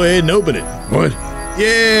 Go ahead and open it. What?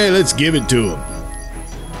 Yeah, let's give it to them.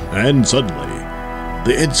 And suddenly,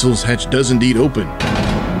 the Edsel's hatch does indeed open.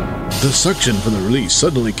 The suction from the release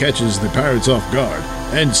suddenly catches the pirates off guard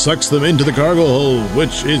and sucks them into the cargo hold,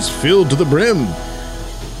 which is filled to the brim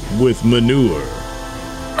with manure.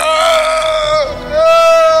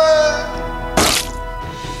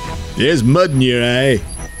 There's mud in your eye.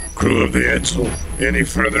 Crew of the Edsel, any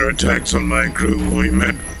further attacks on my crew will be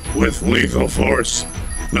met with lethal force.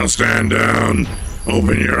 Now stand down,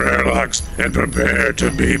 open your airlocks, and prepare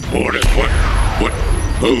to be boarded. What?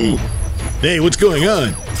 Who? Hey, what's going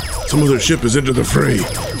on? Some other ship has entered the fray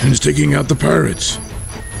and is taking out the pirates.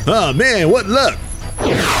 Oh man, what luck!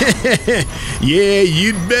 Yeah,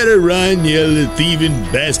 you'd better run, you little thieving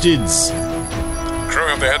bastards.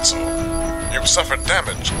 Crew of the Edsel, you've suffered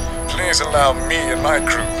damage. Please allow me and my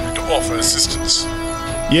crew to offer assistance.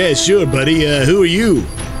 Yeah, sure, buddy. Who are you?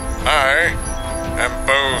 I am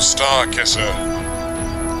Bo Starkisser.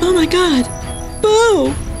 Oh my god,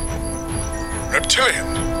 Bo! Reptilian?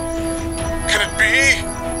 Can it be?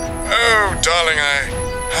 Oh, darling,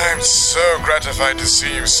 I'm so gratified to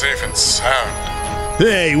see you safe and sound.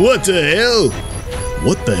 Hey, what the hell?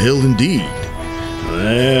 What the hell indeed?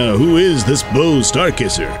 Who is this Bo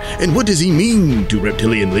Starkisser, and what does he mean to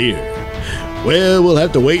Reptilian Lear? Well, we'll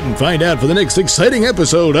have to wait and find out for the next exciting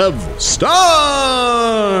episode of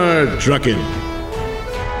Star Truckin.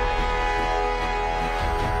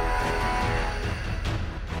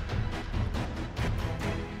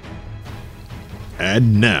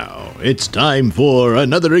 And now, it's time for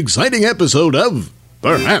another exciting episode of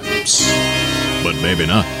Perhaps, but maybe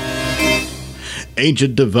not.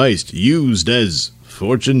 Ancient device used as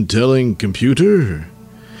fortune-telling computer?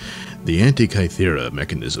 The Antikythera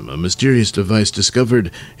mechanism, a mysterious device discovered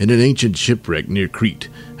in an ancient shipwreck near Crete,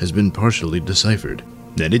 has been partially deciphered.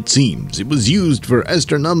 And it seems it was used for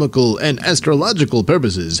astronomical and astrological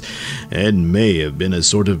purposes, and may have been a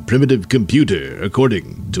sort of primitive computer,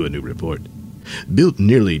 according to a new report. Built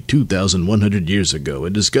nearly 2,100 years ago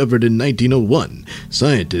and discovered in 1901,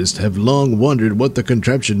 scientists have long wondered what the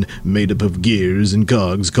contraption, made up of gears and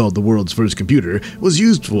cogs called the world's first computer, was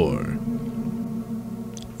used for.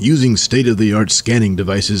 Using state-of-the-art scanning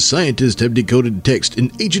devices, scientists have decoded text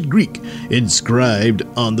in ancient Greek inscribed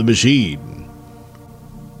on the machine.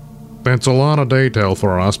 It's a lot of detail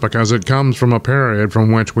for us because it comes from a period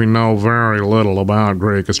from which we know very little about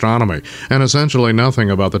Greek astronomy, and essentially nothing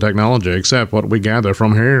about the technology except what we gather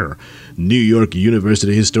from here. New York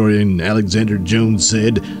University historian Alexander Jones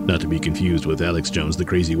said, not to be confused with Alex Jones, the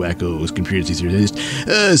crazy wacko conspiracy theorist,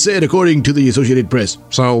 said according to the Associated Press.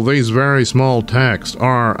 So these very small texts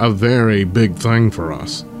are a very big thing for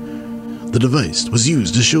us. The device was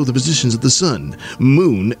used to show the positions of the sun,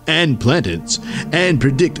 moon, and planets, and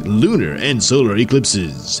predict lunar and solar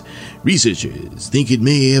eclipses. Researchers think it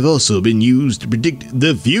may have also been used to predict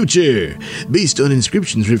the future, based on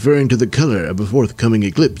inscriptions referring to the color of a forthcoming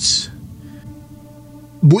eclipse.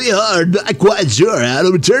 We are not quite sure how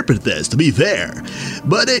to interpret this, to be fair,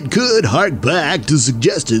 but it could hark back to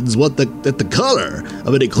suggestions that the color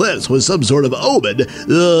of an eclipse was some sort of omen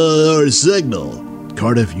or signal.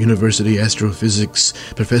 Cardiff University astrophysics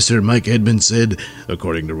professor Mike Edmonds said,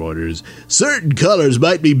 according to Reuters, certain colors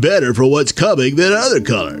might be better for what's coming than other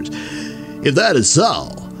colors. If that is so,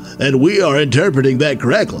 and we are interpreting that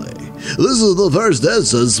correctly, this is the first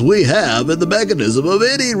instance we have in the mechanism of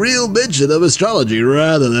any real mention of astrology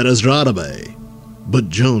rather than astronomy. But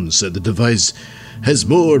Jones said the device has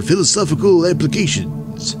more philosophical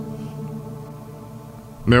applications.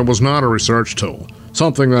 It was not a research tool.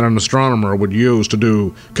 Something that an astronomer would use to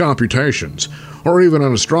do computations, or even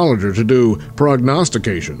an astrologer to do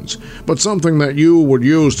prognostications, but something that you would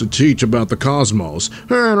use to teach about the cosmos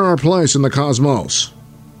and our place in the cosmos.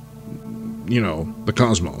 You know, the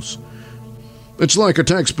cosmos. It's like a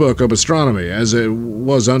textbook of astronomy as it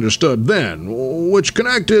was understood then, which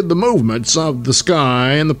connected the movements of the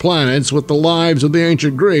sky and the planets with the lives of the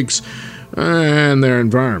ancient Greeks and their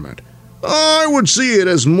environment. I would see it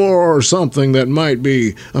as more something that might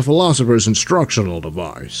be a philosopher's instructional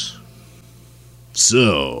device.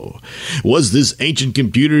 So, was this ancient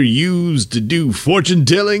computer used to do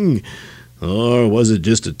fortune-telling? Or was it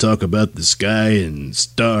just to talk about the sky and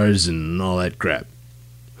stars and all that crap?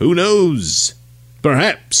 Who knows?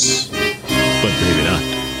 Perhaps, but maybe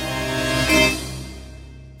not.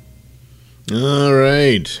 All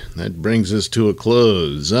right, that brings us to a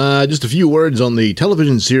close. Just a few words on the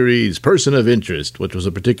television series Person of Interest, which was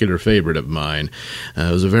a particular favorite of mine.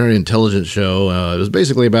 It was a very intelligent show. It was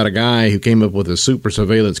basically about a guy who came up with a super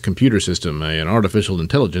surveillance computer system, an artificial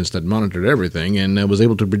intelligence that monitored everything and was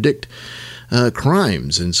able to predict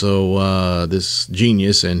crimes. And so this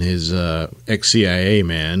genius and his ex-CIA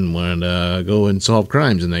man wanted to go and solve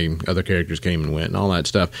crimes, and other characters came and went and all that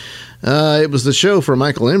stuff. It was the show for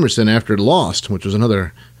Michael Emerson after Lost, which was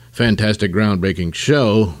another fantastic, groundbreaking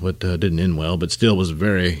show, but didn't end well, but still was a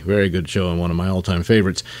very, very good show and one of my all-time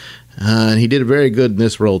favorites. And he did very good in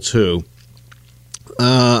this role, too.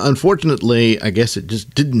 Unfortunately, I guess it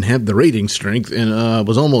just didn't have the rating strength and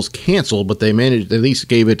was almost canceled, but they managed, at least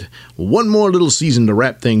gave it one more little season to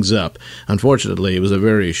wrap things up. Unfortunately, it was a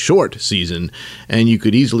very short season, and you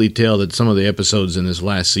could easily tell that some of the episodes in this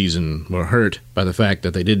last season were hurt by the fact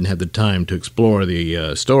that they didn't have the time to explore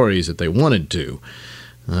the stories that they wanted to.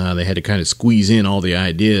 They had to kind of squeeze in all the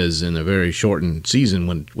ideas in a very shortened season,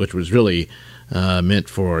 which was really meant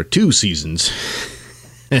for 2 seasons.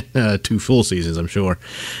 2 full seasons, I'm sure,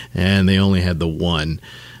 and they only had the 1.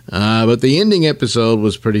 But the ending episode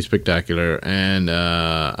was pretty spectacular, and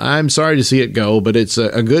I'm sorry to see it go, but it's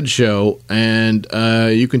a good show, and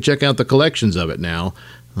you can check out the collections of it now.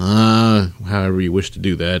 However you wish to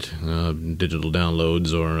do that, digital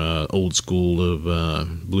downloads or old school of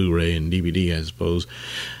Blu-ray and DVD, I suppose.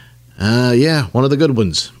 Yeah, one of the good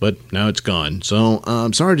ones, but now it's gone. So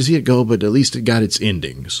I'm sorry to see it go, but at least it got its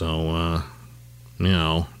ending. So,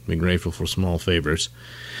 be grateful for small favors.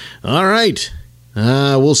 All right,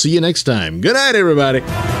 we'll see you next time. Good night, everybody.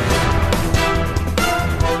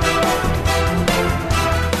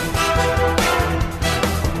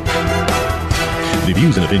 The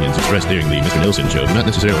views and opinions expressed during the Mr. Nailsin Show do not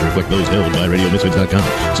necessarily reflect those held by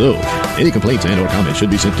RadioMisfits.com. So, any complaints and or comments should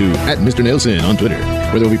be sent to @MrNailsin on Twitter,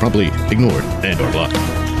 where they will be promptly ignored and or blocked.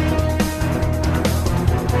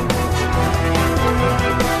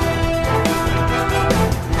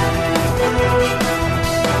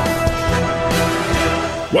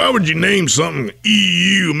 Why would you name something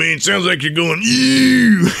EU, man? It sounds like you're going,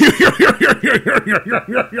 EU.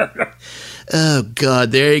 Oh,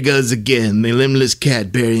 God, there he goes again, the limbless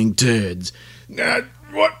cat burying turds.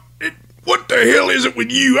 What the hell is it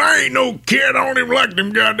with you? I ain't no cat. I don't even like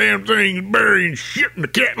them goddamn things burying shit in the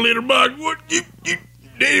cat litter box. What,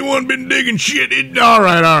 anyone been digging shit? All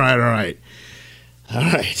right. All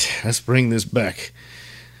right, let's bring this back,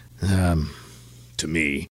 to me.